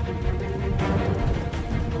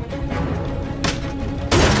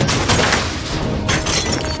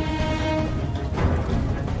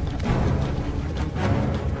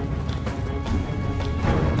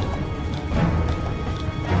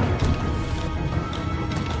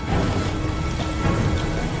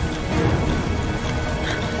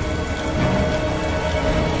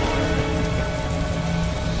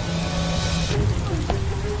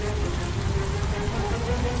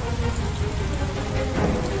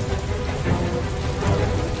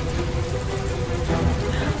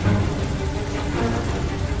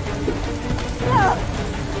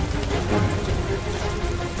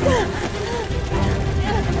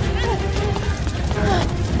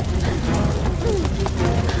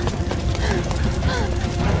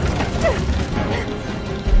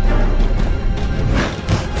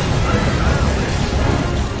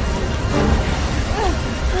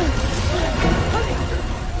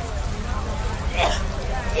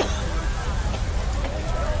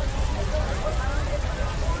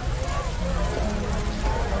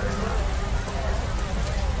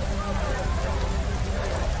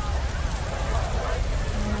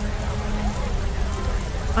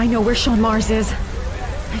 I know where Sean Mars is.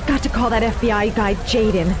 I've got to call that FBI guy,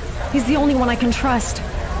 Jaden. He's the only one I can trust.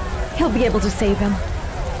 He'll be able to save him.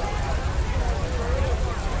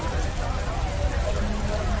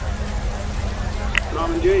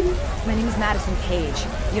 Mom and Jaden. My name is Madison Page.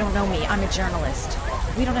 You don't know me. I'm a journalist.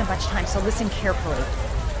 We don't have much time, so listen carefully.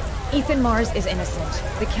 Ethan Mars is innocent.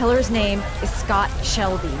 The killer's name is Scott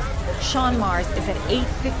Shelby. Sean Mars is at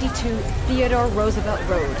 852 Theodore Roosevelt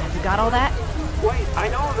Road. Have you got all that? Wait, I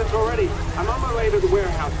know this already. I'm on my way to the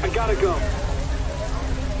warehouse. I gotta go.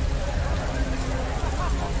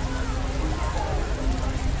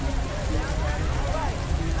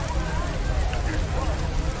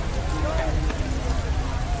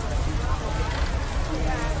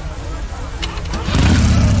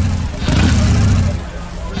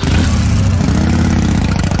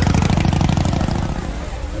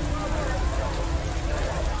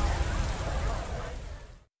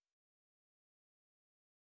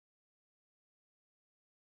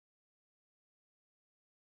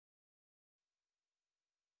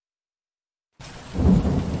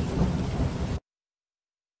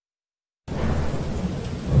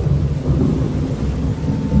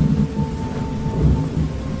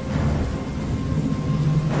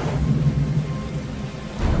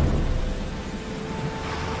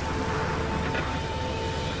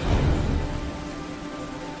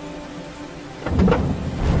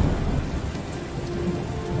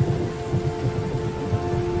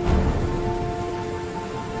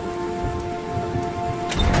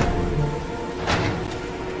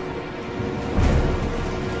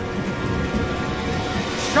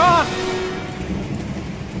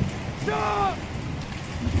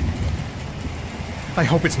 I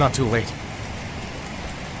hope it's not too late.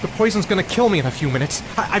 The poison's gonna kill me in a few minutes.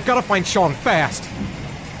 I've gotta find Sean fast.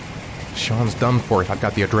 Sean's done for if I've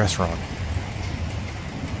got the address wrong.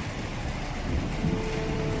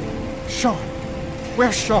 Sean!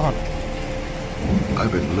 Where's Sean?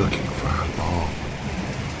 I've been looking for a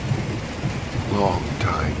long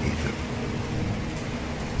time, Ethan.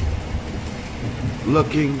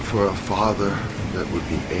 Looking for a father that would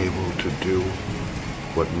be able to do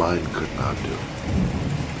what mine could not do.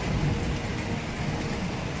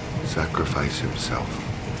 Sacrifice himself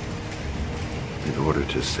in order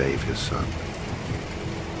to save his son.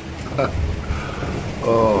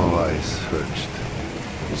 Oh, I searched.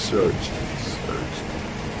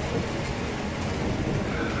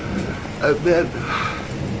 And then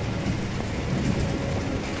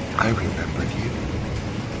I remembered you.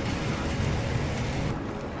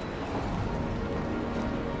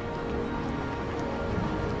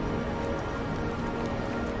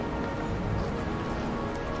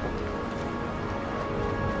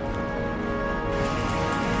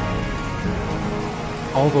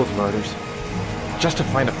 All those murders, just to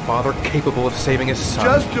find a father capable of saving his son.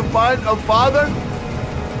 Just to find a father?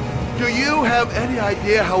 Do you have any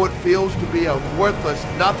idea how it feels to be a worthless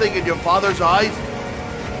nothing in your father's eyes?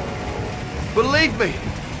 Believe me,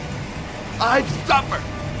 I've suffered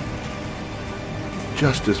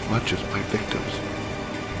just as much as my victims.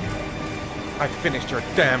 I finished your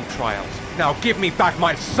damn trials. Now give me back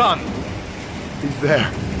my son! He's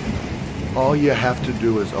there. All you have to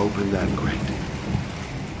do is open that grate.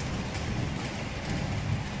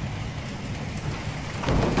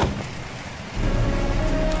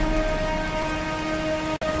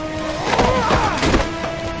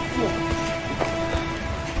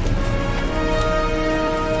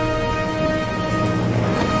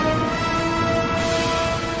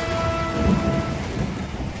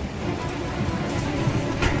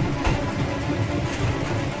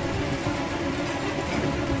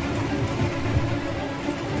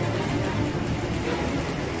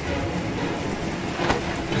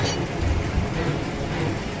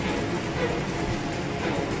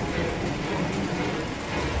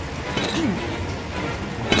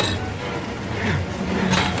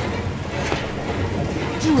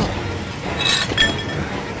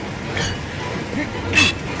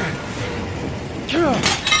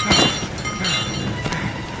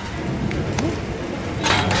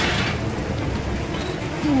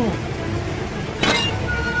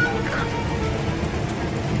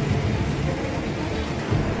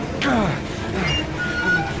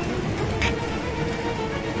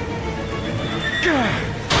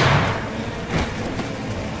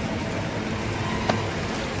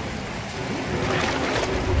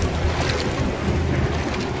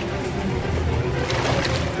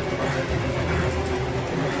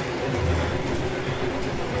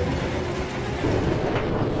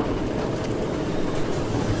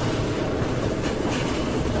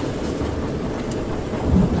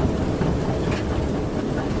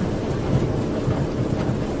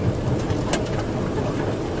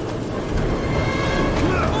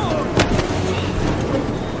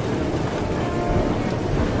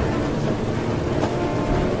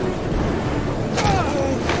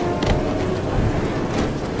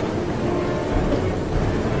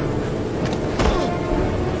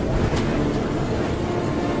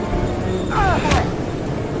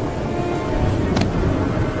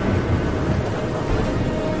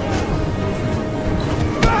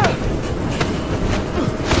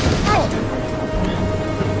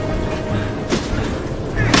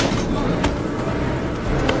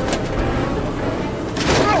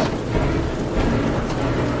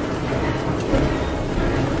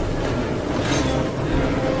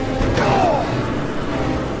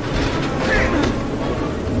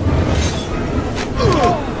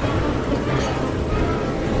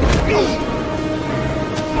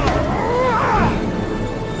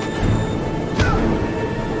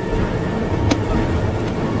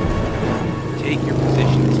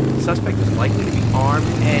 Suspect is likely to be armed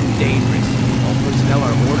and dangerous. All personnel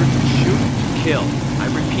are ordered to shoot to kill. I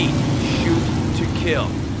repeat, shoot to kill.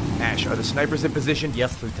 Ash, are the snipers in position?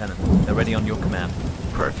 Yes, Lieutenant. They're ready on your command.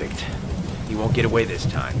 Perfect. He won't get away this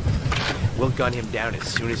time. We'll gun him down as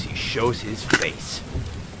soon as he shows his face.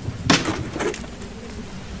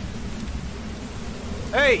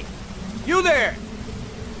 Hey! You there!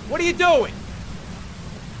 What are you doing?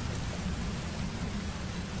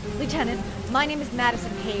 Lieutenant, my name is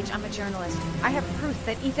Madison Page. I'm a journalist. I have proof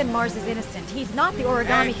that Ethan Mars is innocent. He's not the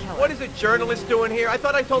origami killer. What is a journalist doing here? I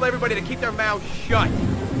thought I told everybody to keep their mouths shut.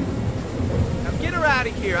 Now get her out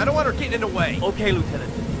of here. I don't want her getting in the way. Okay,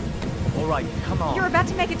 Lieutenant. All right, come on. You're about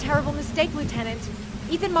to make a terrible mistake, Lieutenant.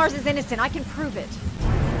 Ethan Mars is innocent. I can prove it.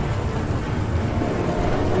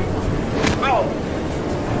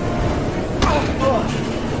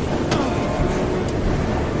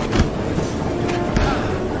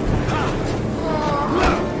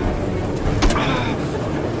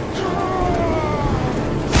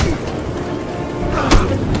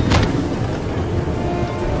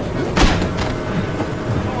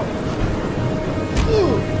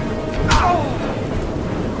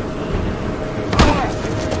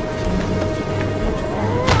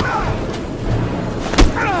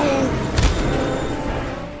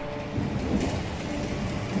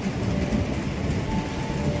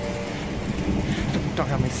 Don't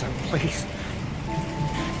have me, son, please.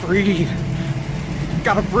 Breathe.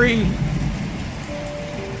 Gotta breathe.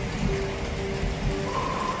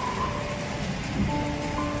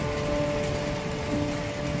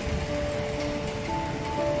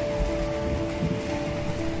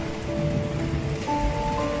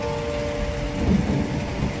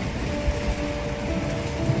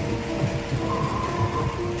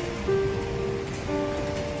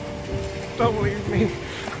 Don't leave me.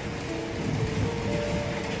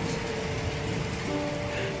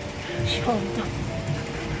 Sean,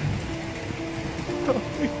 don't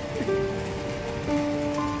leave me.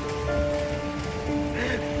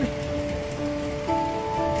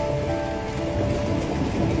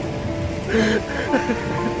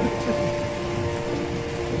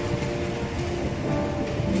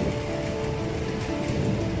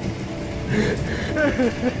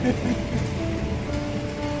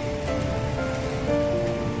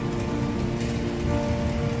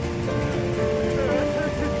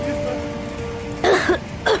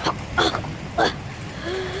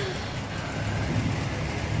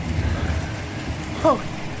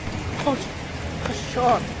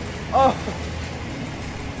 Sean.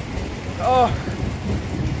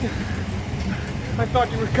 I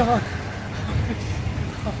thought you were gone.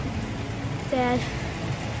 Dad,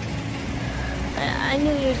 I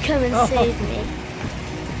knew you'd come and save me.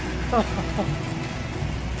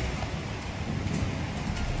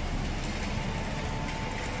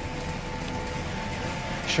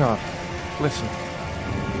 Sean, listen.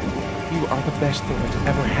 You are the best thing that's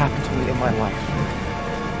ever happened to me in my life.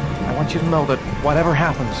 I want you to know that whatever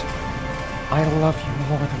happens, I love you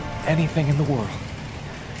more than anything in the world.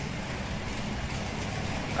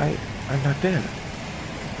 I'm not dead.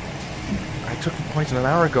 I took the poison an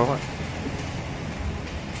hour ago,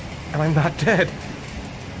 and I'm not dead.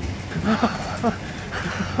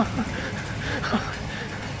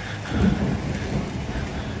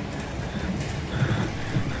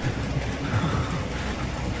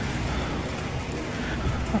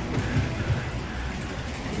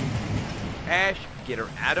 Ash, get her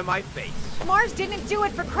out of my face. Mars didn't do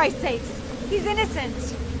it, for Christ's sakes. He's innocent.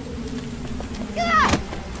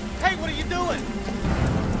 Hey, what are you doing?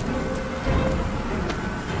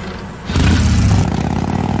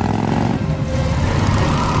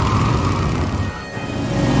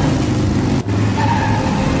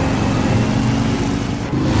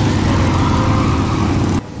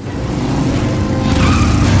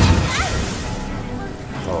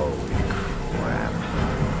 Holy crap.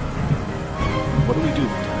 What do we do?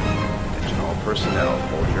 Attention all personnel,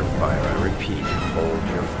 hold your fire. I repeat, hold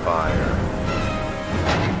your fire.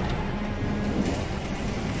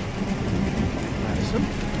 Madison?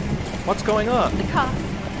 What's going on? The cops.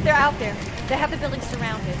 They're out there. They have the building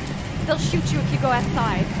surrounded. They'll shoot you if you go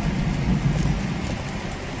outside.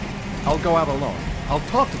 I'll go out alone. I'll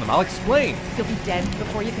talk to them. I'll explain. You'll be dead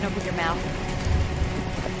before you can open your mouth.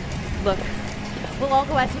 Look, we'll all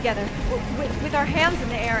go out together, with our hands in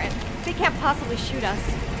the air, and they can't possibly shoot us.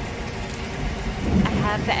 I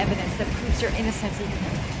have the evidence that proves your innocence,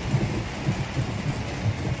 Ethan.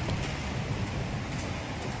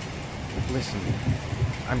 Listen,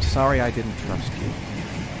 I'm sorry I didn't trust you.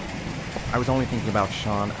 I was only thinking about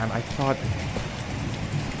Sean, and I thought...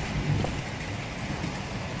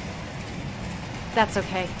 That's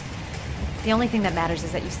okay. The only thing that matters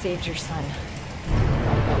is that you saved your son.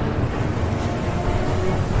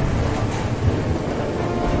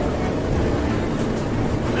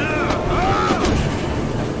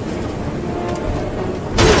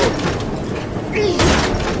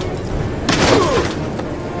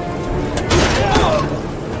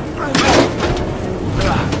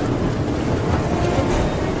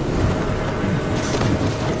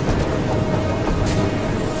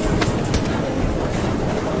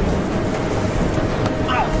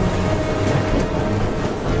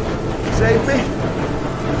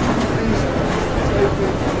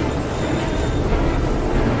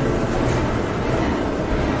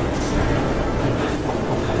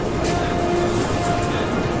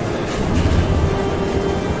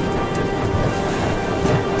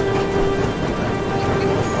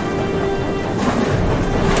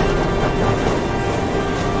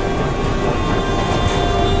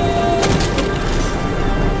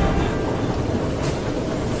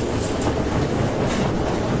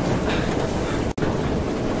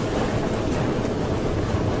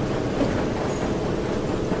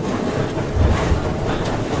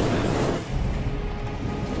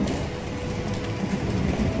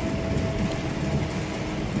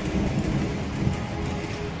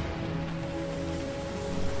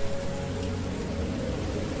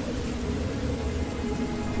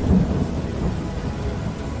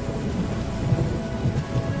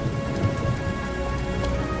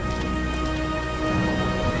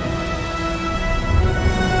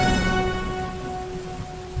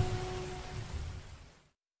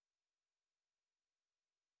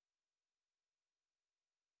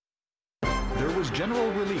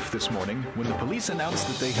 general relief this morning when the police announced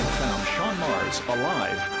that they had found Sean Mars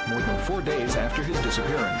alive more than 4 days after his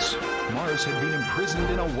disappearance. Mars had been imprisoned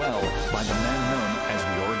in a well by the man known as the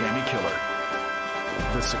Origami Killer.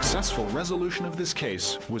 The successful resolution of this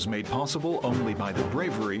case was made possible only by the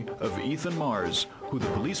bravery of Ethan Mars, who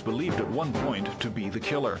the police believed at one point to be the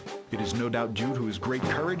killer. It is no doubt due to his great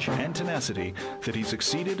courage and tenacity that he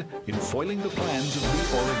succeeded in foiling the plans of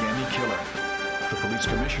the Origami Killer. The police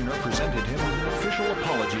commissioner presented him with an official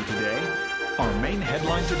apology today. Our main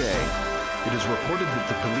headline today: it is reported that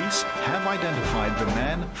the police have identified the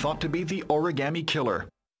man thought to be the Origami Killer.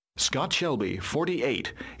 Scott Shelby,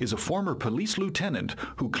 48, is a former police lieutenant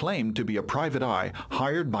who claimed to be a private eye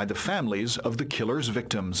hired by the families of the killer's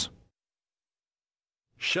victims.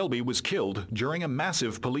 Shelby was killed during a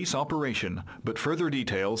massive police operation, but further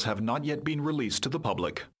details have not yet been released to the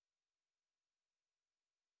public.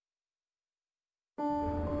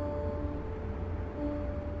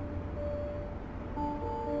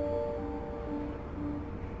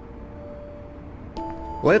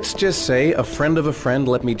 Let's just say a friend of a friend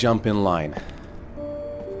let me jump in line.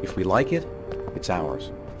 If we like it, it's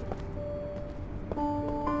ours.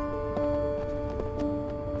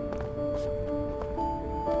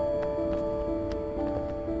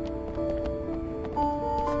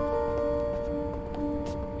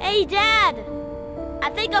 Hey, Dad!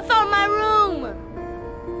 I think I found my room!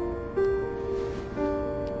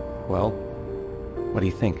 Well, what do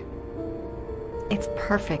you think? It's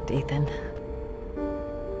perfect, Ethan.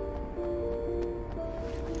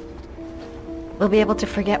 We'll be able to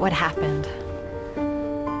forget what happened.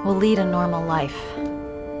 We'll lead a normal life.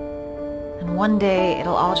 And one day,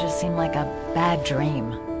 it'll all just seem like a bad dream.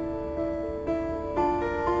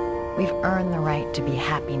 We've earned the right to be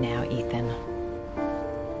happy now, Ethan.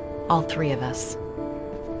 All three of us.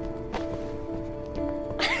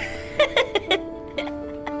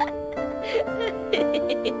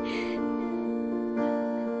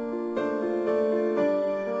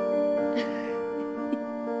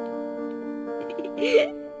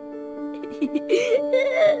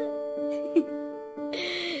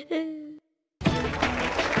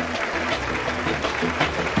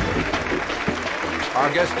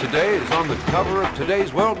 Our guest today is on the cover of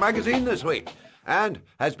today's World magazine this week and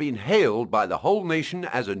has been hailed by the whole nation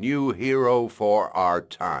as a new hero for our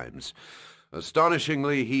times.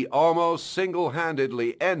 Astonishingly, he almost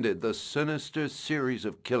single-handedly ended the sinister series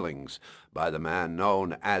of killings by the man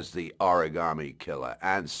known as the Origami Killer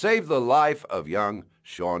and saved the life of young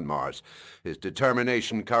Sean Mars. His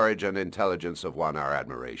determination, courage, and intelligence have won our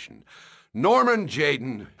admiration. Norman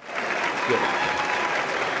Jayden, give it up.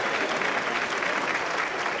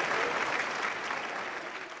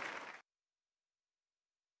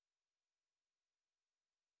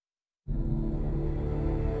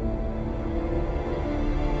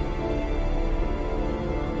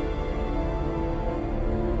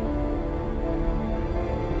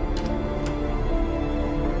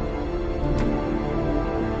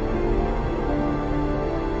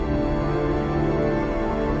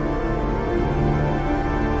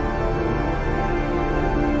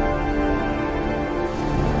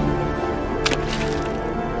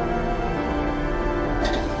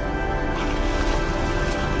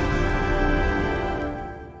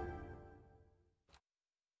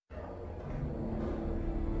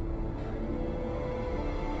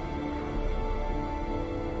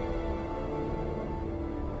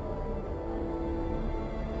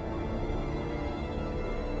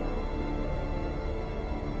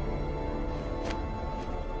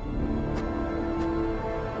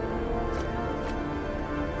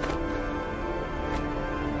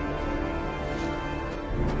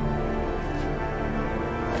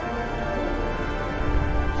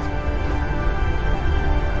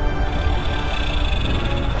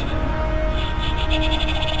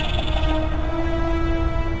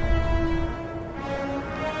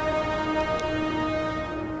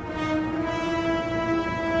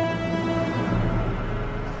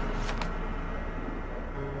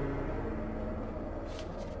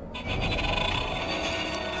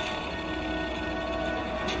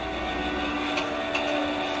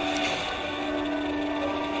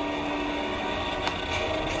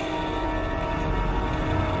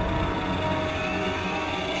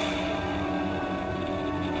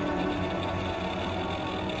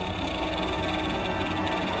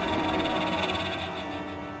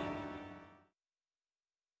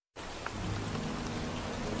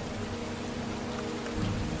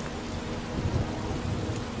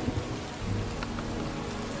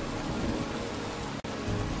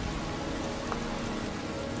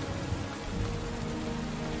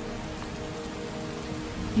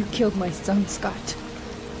 You killed my son, Scott.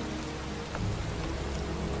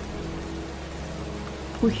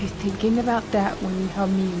 Were you thinking about that when you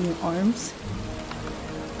held me in your arms?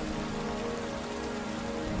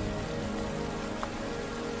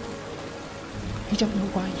 I don't know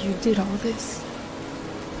why you did all this.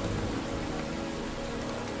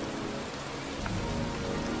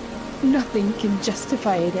 Nothing can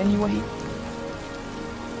justify it anyway.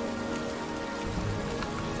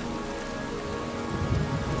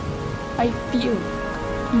 I feel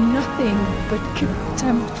nothing but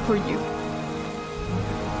contempt for you.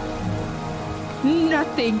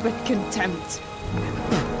 Nothing but contempt.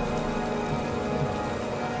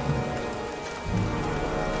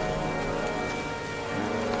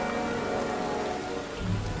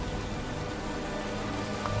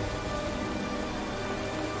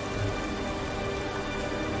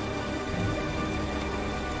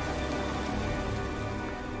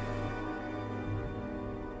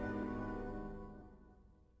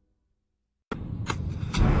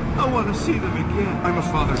 I want to see them again. I'm a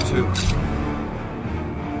father too.